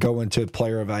that go into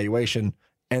player evaluation.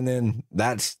 And then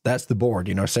that's the board.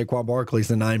 Saquon Barkley's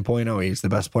the 9.0. He's the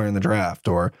best player in the draft.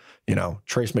 Or,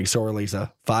 Trace McSorley's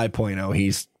a 5.0.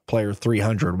 He's player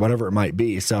 300, whatever it might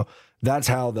be. So that's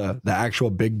how the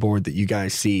actual big board that you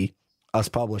guys see us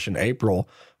publish in April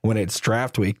when it's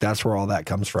draft week, that's where all that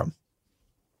comes from.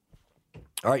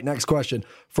 All right, next question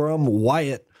from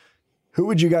Wyatt. Who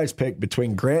would you guys pick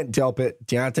between Grant Delpit,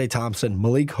 Deontay Thompson,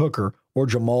 Malik Hooker, or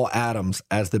Jamal Adams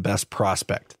as the best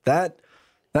prospect? That's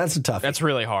a toughie. That's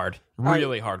really hard.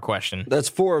 Really hard question. That's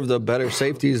 4 of the better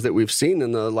safeties that we've seen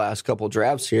in the last couple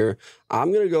drafts here.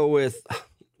 I'm going to go with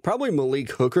probably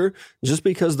Malik Hooker, just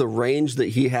because the range that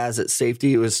he has at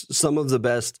safety was some of the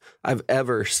best I've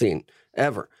ever seen,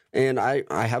 ever. And I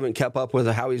haven't kept up with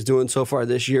how he's doing so far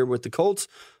this year with the Colts,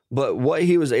 but what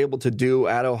he was able to do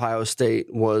at Ohio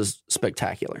State was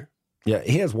spectacular. Yeah,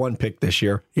 he has 1 pick this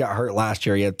year. He got hurt last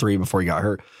year. He had 3 before he got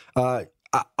hurt.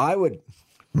 I would,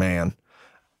 man,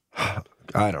 I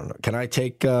don't know. Can I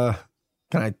take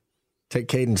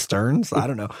Caden Stearns? I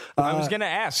don't know. I was going to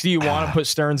ask, do you want to put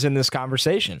Stearns in this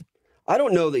conversation? I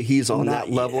don't know that he's on that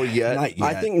level yet.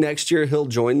 I think next year he'll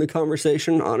join the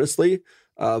conversation, honestly.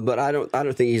 But I don't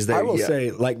think he's there yet. I will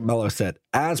say, like Mello said,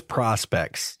 as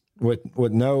prospects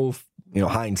with no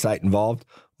hindsight involved,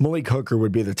 Malik Hooker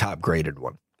would be the top graded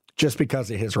one just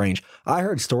because of his range. I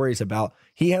heard stories about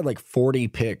he had 40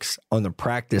 picks on the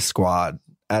practice squad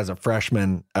as a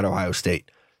freshman at Ohio State.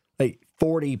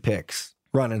 40 picks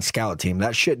running scout team.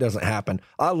 That shit doesn't happen.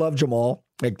 I love Jamal,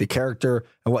 the character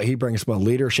and what he brings from a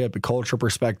leadership and culture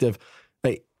perspective.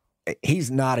 He's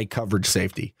not a coverage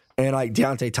safety. And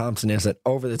Deontay Thompson isn't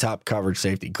over-the-top coverage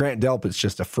safety. Grant Delpit's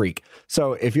just a freak.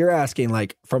 So if you're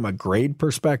asking from a grade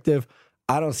perspective,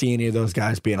 I don't see any of those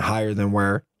guys being higher than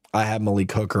where I have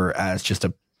Malik Hooker as just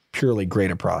a purely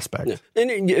graded prospect. Yeah.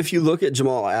 And if you look at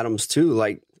Jamal Adams too,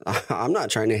 I'm not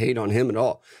trying to hate on him at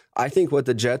all. I think what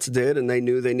the Jets did, and they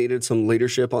knew they needed some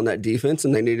leadership on that defense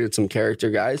and they needed some character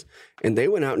guys, and they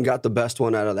went out and got the best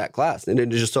one out of that class. And it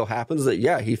just so happens that,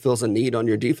 he fills a need on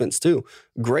your defense too.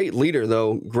 Great leader,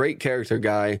 though. Great character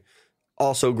guy.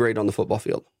 Also great on the football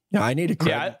field. Yeah, I need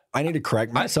to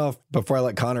correct myself before I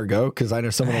let Connor go because I know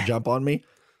someone will jump on me.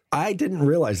 I didn't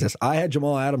realize this. I had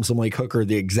Jamal Adams and Malik Hooker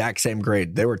the exact same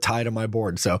grade. They were tied on my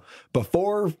board. So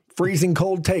before freezing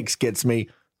cold takes gets me,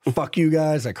 fuck you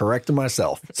guys. I corrected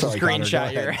myself. Sorry,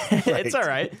 screenshot here. Right. It's all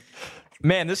right.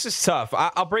 Man, this is tough.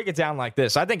 I'll break it down like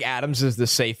this. I think Adams is the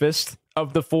safest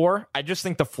of the 4. I just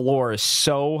think the floor is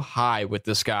so high with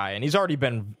this guy, and he's already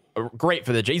been great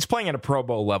for the Jets. He's playing at a Pro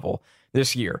Bowl level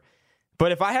this year.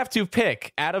 But if I have to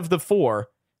pick out of the 4,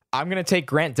 I'm going to take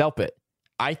Grant Delpit.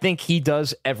 I think he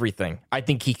does everything. I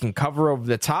think he can cover over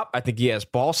the top. I think he has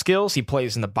ball skills. He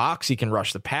plays in the box. He can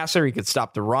rush the passer. He could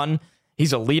stop the run.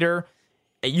 He's a leader.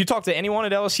 you talk to anyone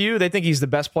at LSU, they think he's the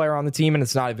best player on the team, and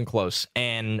it's not even close.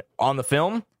 And on the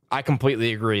film, I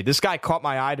completely agree. This guy caught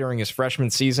my eye during his freshman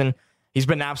season. He's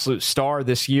been an absolute star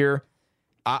this year.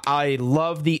 I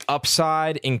love the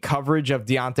upside in coverage of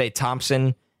Deontay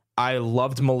Thompson. I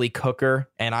loved Malik Hooker,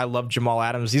 and I love Jamal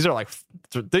Adams. These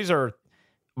are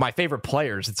my favorite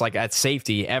players. It's like at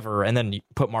safety ever, and then you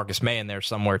put Marcus May in there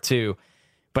somewhere too.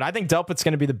 But I think Delpit's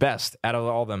going to be the best out of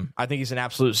all of them. I think he's an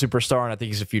absolute superstar, and I think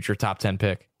he's a future top 10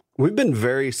 pick. We've been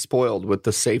very spoiled with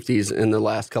the safeties in the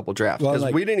last couple drafts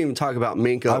because we didn't even talk about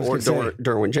Minka or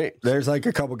Derwin James. There's like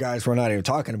a couple guys we're not even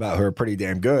talking about who are pretty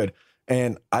damn good.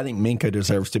 And I think Minka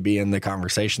deserves to be in the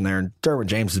conversation there. And Derwin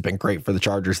James has been great for the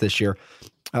Chargers this year.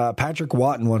 Patrick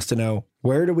Watton wants to know,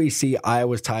 where do we see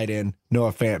Iowa's tight end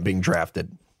Noah Fant being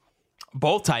drafted?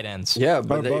 Both tight ends. Yeah,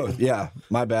 but both. Yeah,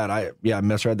 my bad. I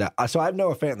misread that. So I have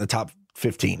Noah Fant in the top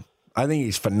 15. I think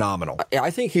he's phenomenal.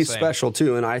 I think he's special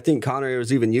too, and I think Connor, it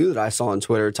was even you that I saw on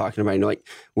Twitter talking about, like,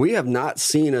 we have not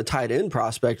seen a tight end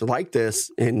prospect like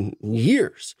this in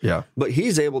years. Yeah, but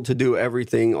he's able to do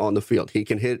everything on the field. He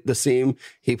can hit the seam.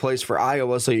 He plays for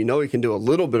Iowa, so he can do a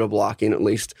little bit of blocking at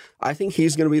least. I think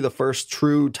he's going to be the first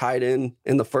true tight end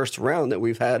in the first round that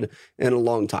we've had in a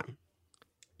long time.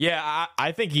 Yeah,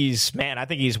 I think he's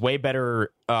way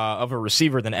better of a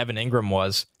receiver than Evan Ingram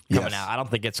was coming out. I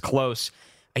don't think it's close.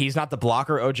 He's not the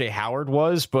blocker O.J. Howard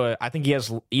was, but I think he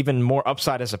has even more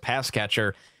upside as a pass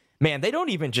catcher. Man, they don't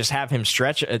even just have him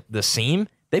stretch at the seam.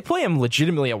 They play him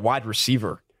legitimately a wide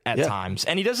receiver at times,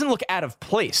 and he doesn't look out of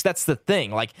place. That's the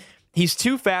thing. Like, he's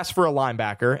too fast for a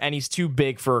linebacker, and he's too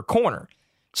big for a corner.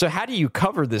 So how do you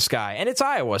cover this guy? And it's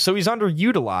Iowa, so he's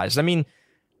underutilized. I mean,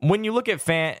 when you look at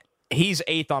Fant, he's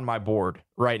 8th on my board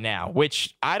right now,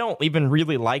 which I don't even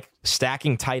really like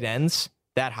stacking tight ends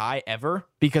that high ever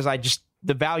because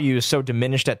the value is so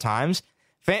diminished at times.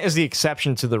 Fant is the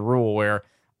exception to the rule where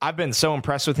I've been so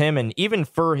impressed with him, and even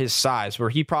for his size, where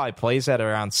he probably plays at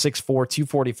around 6'4",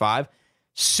 245,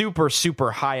 super,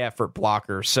 super high effort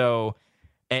blocker. So,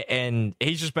 and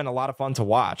he's just been a lot of fun to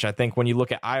watch. I think when you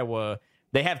look at Iowa,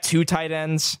 they have 2 tight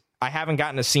ends. I haven't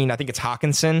gotten to see, I think it's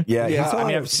Hawkinson. Yeah.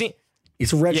 I've seen...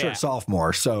 He's a redshirt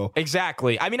sophomore, so...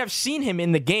 Exactly. I mean, I've seen him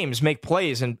in the games make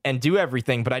plays and do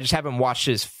everything, but I just haven't watched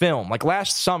his film. Like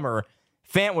last summer,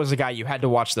 Fant was a guy you had to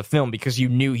watch the film because you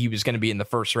knew he was going to be in the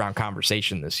first round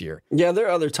conversation this year. Yeah, there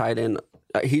are other tight end.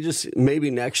 He just,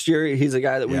 maybe next year, he's a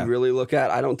guy that we really look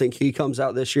at. I don't think he comes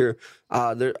out this year.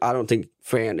 I don't think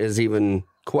Fant is even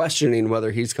questioning whether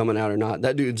he's coming out or not.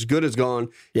 That dude's good as gone.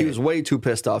 He was way too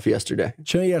pissed off yesterday.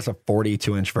 Sure, he has a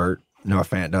 42-inch vert. Noah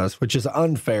Fant does, which is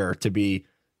unfair to be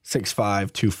 6'5",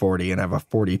 240 and have a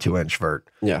 42-inch vert.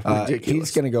 Yeah, ridiculous.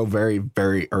 He's going to go very,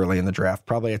 very early in the draft,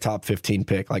 probably a top 15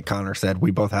 pick. Like Connor said,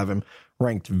 we both have him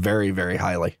ranked very, very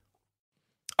highly.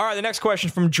 All right, the next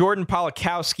question from Jordan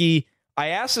Polakowski. I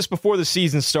asked this before the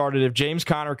season started if James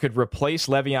Conner could replace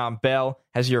Le'Veon Bell.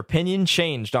 Has your opinion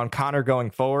changed on Conner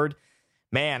going forward?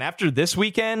 Man, after this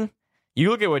weekend... You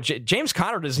look at what James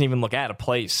Conner doesn't even look out of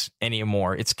place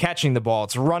anymore. It's catching the ball.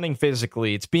 It's running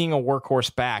physically. It's being a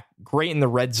workhorse back. Great in the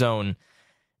red zone.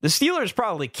 The Steelers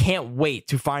probably can't wait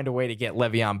to find a way to get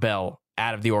Le'Veon Bell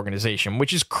out of the organization,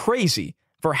 which is crazy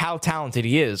for how talented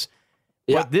he is.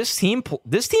 Yeah. But this team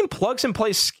plugs and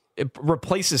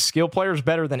replaces skill players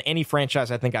better than any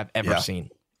franchise I think I've ever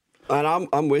seen. And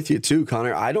I'm with you too,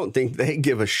 Connor. I don't think they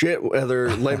give a shit whether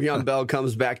Le'Veon Bell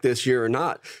comes back this year or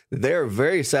not. They're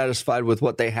very satisfied with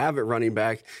what they have at running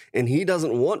back, and he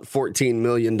doesn't want $14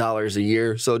 million a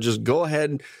year. So just go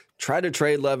ahead, try to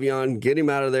trade Le'Veon, get him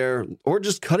out of there, or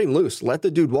just cut him loose. Let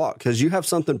the dude walk, because you have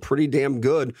something pretty damn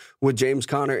good with James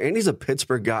Conner, and he's a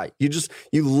Pittsburgh guy.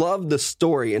 You love the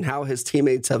story and how his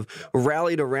teammates have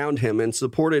rallied around him and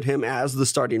supported him as the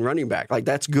starting running back. Like,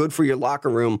 that's good for your locker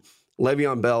room.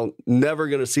 Le'Veon Bell, never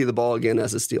going to see the ball again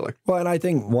as a Steeler. Well, and I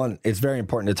think, it's very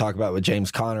important to talk about with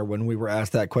James Conner. When we were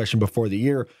asked that question before the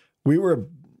year, we were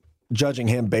judging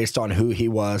him based on who he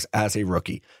was as a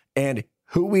rookie. And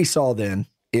who we saw then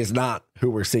is not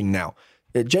who we're seeing now.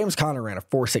 James Conner ran a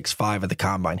 4.65 at the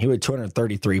combine. He weighed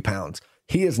 233 pounds.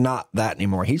 He is not that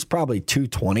anymore. He's probably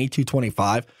 220,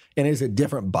 225, and is a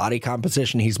different body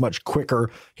composition. He's much quicker.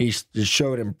 He's just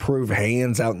showed improved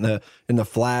hands out in the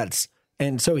flats.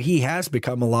 And so he has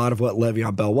become a lot of what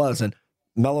Le'Veon Bell was. And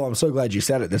Mello, I'm so glad you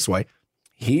said it this way.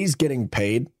 He's getting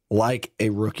paid like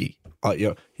a rookie.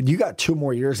 You got 2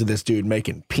 more years of this dude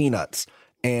making peanuts,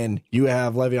 and you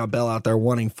have Le'Veon Bell out there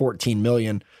wanting $14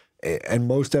 million, and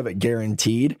most of it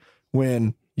guaranteed.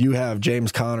 When you have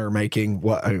James Conner making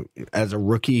as a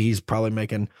rookie, he's probably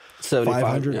making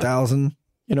 $500,000.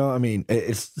 Yeah. I mean,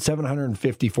 it's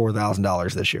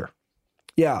 $754,000 this year.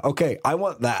 Yeah, okay. I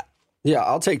want that. Yeah,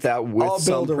 I'll take that with I'll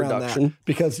some build around production. that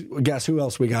because guess who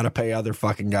else we got to pay other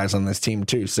fucking guys on this team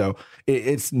too. So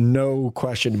it's no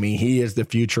question to me. He is the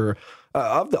future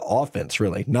of the offense,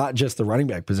 really, not just the running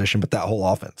back position, but that whole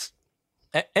offense.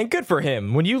 And good for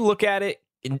him. When you look at it,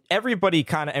 everybody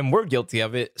kind of, and we're guilty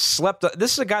of it, slept.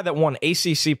 This is a guy that won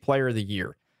ACC Player of the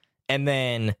Year and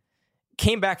then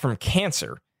came back from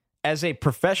cancer as a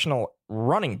professional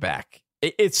running back.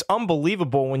 It's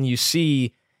unbelievable when you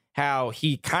see how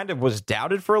he kind of was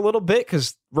doubted for a little bit,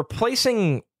 because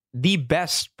replacing the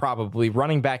best probably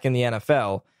running back in the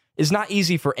NFL is not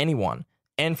easy for anyone.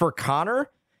 And for Connor,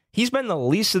 he's been the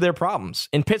least of their problems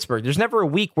in Pittsburgh. There's never a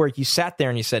week where you sat there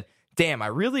and you said, damn, I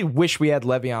really wish we had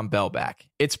Le'Veon Bell back.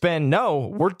 It's been, no,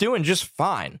 we're doing just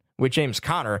fine with James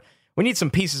Conner. We need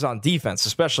some pieces on defense,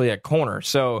 especially at corner.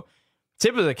 So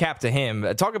tip of the cap to him.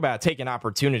 Talk about taking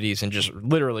opportunities and just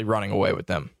literally running away with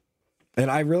them. And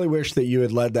I really wish that you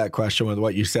had led that question with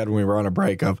what you said when we were on a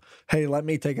break of, hey, let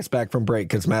me take us back from break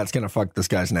because Matt's going to fuck this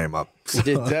guy's name up.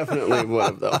 It definitely would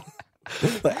have, though.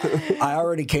 I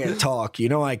already can't talk. You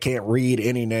know, I can't read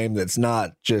any name that's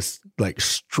not just like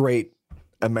straight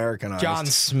Americanized. John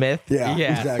Smith. Yeah,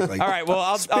 exactly. All right, well,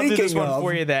 I'll do this one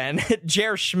for you then.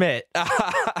 Jer Schmidt.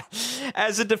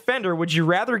 As a defender, would you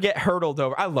rather get hurdled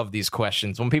over? I love these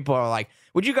questions when people are like,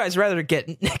 would you guys rather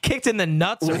get kicked in the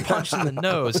nuts or punched in the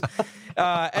nose?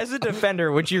 As a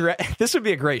defender, would you? This would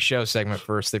be a great show segment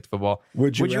for Stick to Football.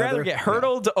 Would you rather get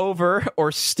hurdled over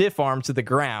or stiff armed to the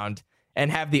ground and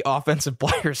have the offensive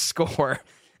players score?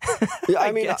 Yeah,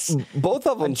 I mean, both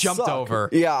of them jumped over.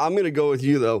 Yeah, I'm going to go with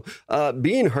you, though.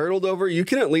 Being hurdled over, you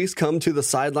can at least come to the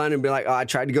sideline and be like, oh, I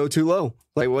tried to go too low.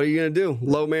 Like, what are you going to do?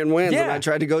 Low man wins, and I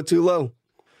tried to go too low.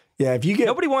 Yeah, if you get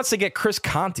nobody wants to get Chris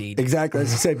Conti. Exactly.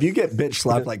 As I said, if you get bitch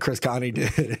slapped like Chris Conti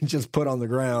did and just put on the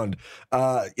ground,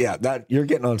 that you're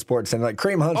getting on sports and like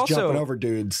Kareem Hunt's also, jumping over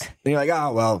dudes. And you're like,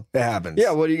 oh well, it happens.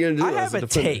 Yeah, what are you going to do? I have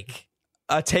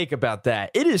a take about that.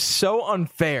 It is so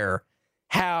unfair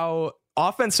how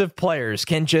offensive players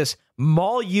can just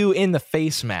maul you in the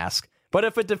face mask, but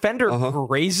if a defender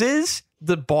raises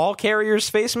the ball carrier's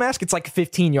face mask, it's like a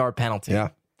 15-yard penalty. Yeah,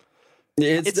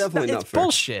 it's definitely not fair.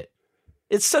 Bullshit.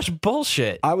 It's such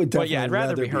bullshit. I would definitely I'd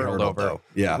rather be hurdled over. Though.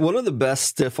 Yeah. One of the best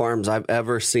stiff arms I've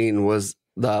ever seen was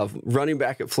the running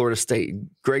back at Florida State.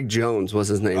 Greg Jones was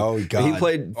his name. Oh, God. He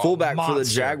played fullback for the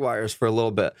Jaguars for a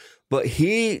little bit. But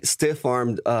he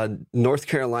stiff-armed a North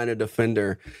Carolina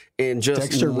defender and just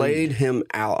Dexter laid Reed. him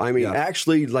out. I mean,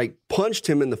 actually, like, punched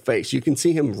him in the face. You can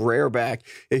see him rear back.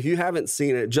 If you haven't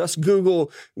seen it, just Google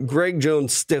Greg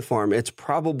Jones stiff arm. It's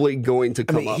probably going to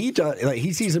come up. He does. Like,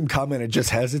 he sees him coming and just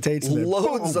hesitates. And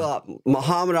Loads up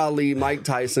Muhammad Ali, Mike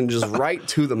Tyson, just right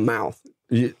to the mouth.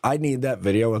 I need that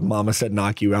video with Mama Said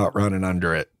Knock You Out running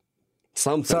under it.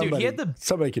 Somebody, Dude,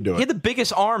 somebody could do it. He had the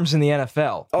biggest arms in the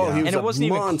NFL. Oh, he was and it wasn't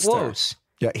monster. even close.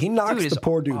 Yeah, he knocks the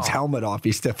poor dude's helmet off.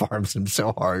 He stiff arms him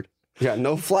so hard. Yeah,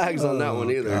 no flags on that one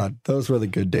either. God, those were the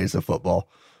good days of football.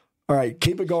 All right,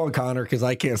 keep it going, Connor, because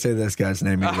I can't say this guy's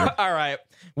name either. All right,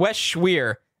 Wes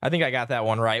Schweer. I think I got that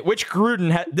one right. Which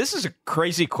Gruden? This is a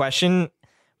crazy question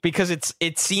because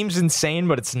it seems insane,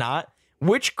 but it's not.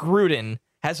 Which Gruden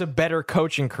has a better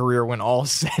coaching career when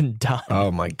all's said and done? Oh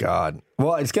my God!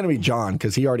 Well, it's going to be John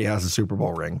because he already has a Super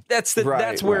Bowl ring. That's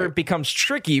where it becomes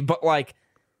tricky. But like,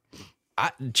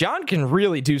 John can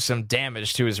really do some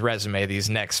damage to his resume these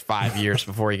next 5 years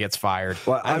before he gets fired.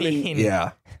 Well, I mean,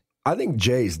 yeah, I think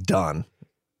Jay's done.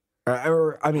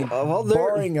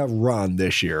 Barring a run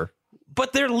this year.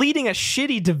 But they're leading a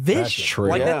shitty division. That's true.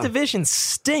 Like that division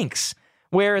stinks.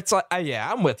 Where it's like,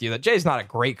 I'm with you that Jay's not a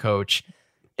great coach.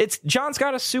 John's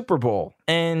got a Super Bowl,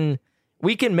 and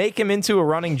we can make him into a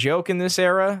running joke in this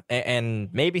era, and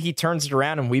maybe he turns it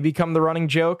around and we become the running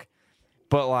joke.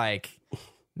 But like,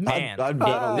 man, I'd bet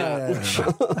on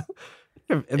that.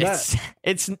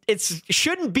 It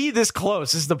shouldn't be this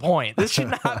close. Is the point? This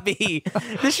should not be.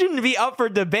 This shouldn't be up for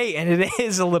debate, and it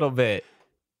is a little bit.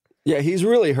 Yeah, he's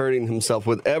really hurting himself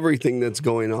with everything that's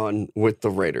going on with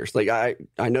the Raiders. Like, I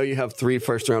know you have 3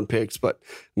 first-round picks, but,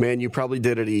 man, you probably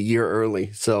did it a year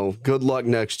early. So good luck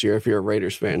next year if you're a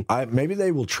Raiders fan. Maybe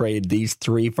they will trade these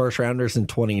 3 first-rounders in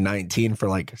 2019 for,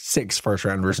 like, 6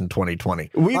 first-rounders in 2020.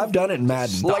 I've done it in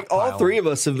Madden. Like, all 3 of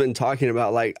us have been talking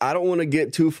about, like, I don't want to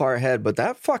get too far ahead, but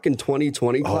that fucking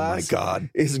 2020 class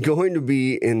is going to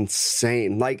be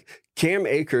insane. Like, Cam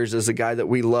Akers is a guy that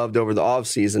we loved over the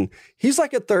offseason. He's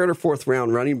like a 3rd or 4th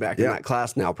round running back in that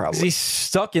class now, probably. He's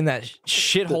stuck in that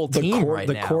shithole team right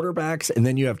now. The quarterbacks, and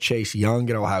then you have Chase Young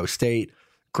at Ohio State,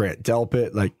 Grant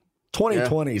Delpit. Like,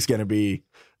 2020 is going to be,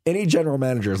 any general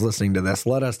manager is listening to this,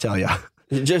 let us tell you.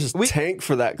 Just tank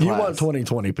for that class. You want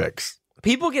 2020 picks.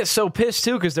 People get so pissed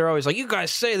too because they're always like, you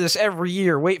guys say this every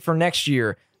year, wait for next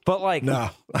year. But like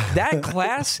that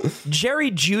class,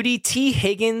 Jerry Jeudy, T.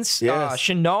 Higgins,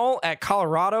 Chenal at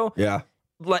Colorado. Yeah.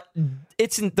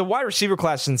 The wide receiver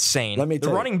class is insane. Let me tell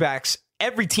the running backs,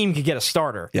 every team could get a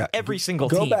starter. Yeah. Every single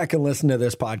team. Go back and listen to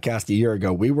this podcast a year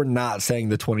ago. We were not saying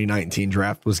the 2019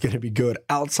 draft was going to be good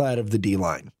outside of the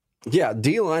D-line. Yeah,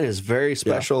 D-line is very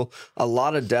special. Yeah. A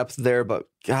lot of depth there, but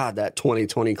God, that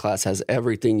 2020 class has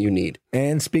everything you need.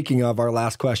 And speaking of, our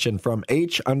last question from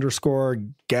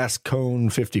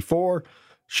H_Gascone54.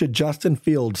 Should Justin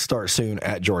Fields start soon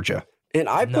at Georgia? And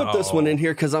I put this one in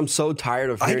here because I'm so tired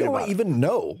of hearing about it. I don't even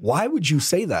know. Why would you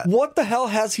say that? What the hell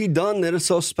has he done that is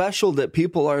so special that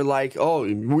people are like, oh,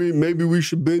 maybe we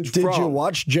should bench Fromm? Did you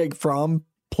watch Jake Fromm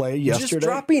play yesterday? Just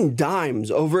dropping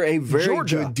dimes over a very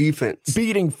Georgia, good defense.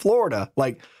 Beating Florida.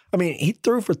 He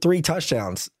threw for 3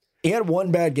 touchdowns. He had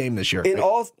one bad game this year. And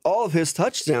all of his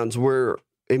touchdowns were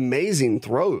amazing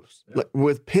throws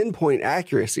with pinpoint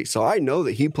accuracy. So I know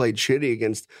that he played shitty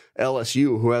against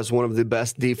LSU, who has one of the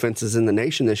best defenses in the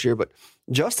nation this year. But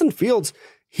Justin Fields,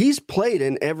 he's played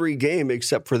in every game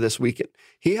except for this weekend.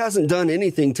 He hasn't done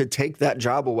anything to take that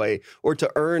job away or to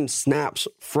earn snaps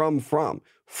from Fromm.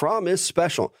 Fromm is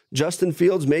special. Justin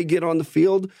Fields may get on the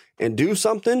field and do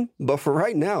something, but for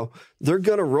right now, they're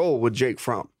going to roll with Jake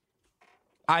Fromm.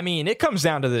 I mean, it comes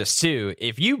down to this, too.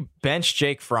 If you bench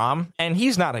Jake Fromm, and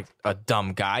he's not a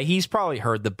dumb guy, he's probably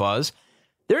heard the buzz.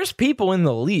 There's people in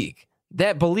the league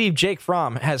that believe Jake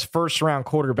Fromm has first-round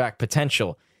quarterback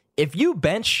potential. If you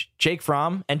bench Jake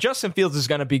Fromm, and Justin Fields is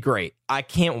going to be great. I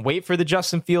can't wait for the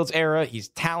Justin Fields era. He's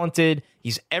talented.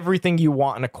 He's everything you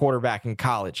want in a quarterback in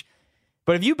college.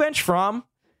 But if you bench Fromm,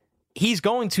 he's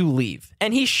going to leave.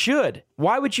 And he should.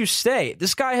 Why would you stay?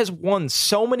 This guy has won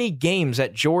so many games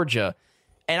at Georgia.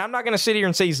 And I'm not going to sit here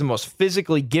and say he's the most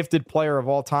physically gifted player of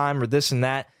all time or this and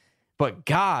that. But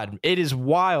God, it is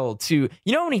wild to...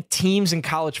 You know how many teams in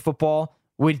college football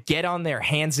would get on their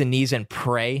hands and knees and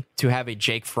pray to have a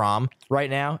Jake Fromm right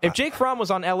now? If Jake Fromm was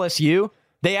on LSU,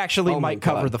 they actually might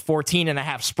cover the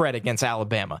 14.5 spread against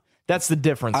Alabama. That's the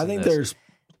difference. I think there's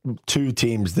 2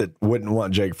 teams that wouldn't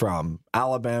want Jake Fromm: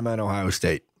 Alabama and Ohio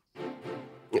State.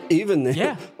 Even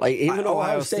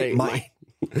Ohio State might.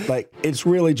 It's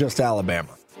really just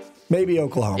Alabama. Maybe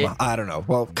Oklahoma. I don't know.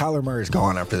 Well, Kyler Murray's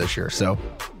gone after this year, so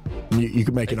you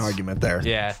could make an argument there.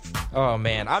 Yeah. Oh,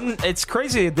 man. It's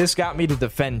crazy that this got me to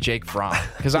defend Jake Fromm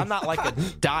because I'm not like a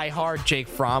diehard Jake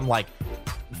Fromm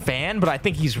fan, but I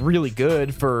think he's really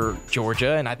good for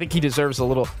Georgia, and I think he deserves a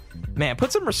little... Man,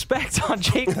 put some respect on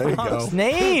Jake Fromm's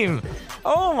name.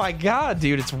 Oh, my God,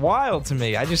 dude. It's wild to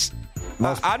me.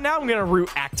 Now I'm going to root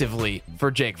actively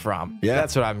for Jake Fromm. Yeah.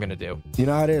 That's what I'm going to do. You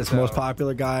know how it is. So, most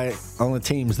popular guy on the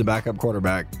team's the backup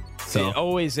quarterback. So it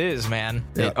always is, man.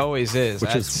 Yeah. It always is.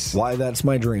 Which is why that's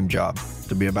my dream job,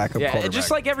 to be a backup quarterback.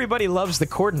 Just like everybody loves the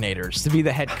coordinators to be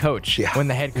the head coach when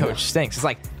the head coach stinks. It's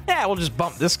like, we'll just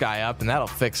bump this guy up and that'll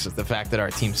fix the fact that our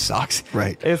team sucks.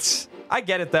 Right. I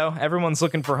get it, though. Everyone's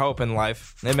looking for hope in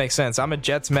life. It makes sense. I'm a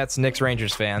Jets, Mets, Knicks,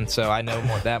 Rangers fan, so I know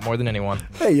more than anyone.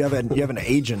 Hey, you have an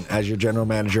agent as your general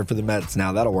manager for the Mets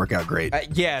now. That'll work out great.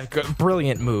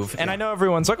 Brilliant move. And I know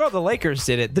everyone's like, oh, the Lakers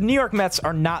did it. The New York Mets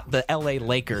are not the LA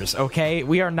Lakers, okay?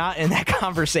 We are not in that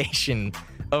conversation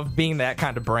of being that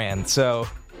kind of brand. So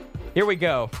here we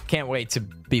go. Can't wait to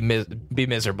be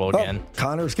miserable again.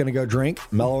 Connor's going to go drink.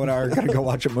 Mello and I are going to go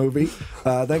watch a movie.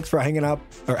 Thanks for hanging out.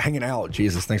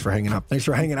 Jesus, thanks for hanging up. Thanks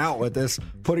for hanging out with us,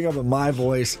 putting up with my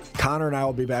voice. Connor and I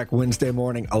will be back Wednesday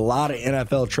morning. A lot of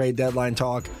NFL trade deadline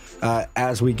talk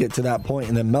as we get to that point.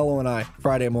 And then Mello and I,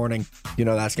 Friday morning,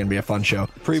 that's going to be a fun show.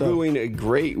 Previewing a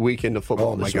great weekend of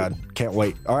football. Oh, my God. Can't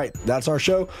wait. All right, that's our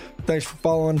show. Thanks for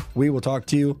following. We will talk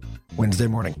to you Wednesday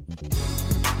morning.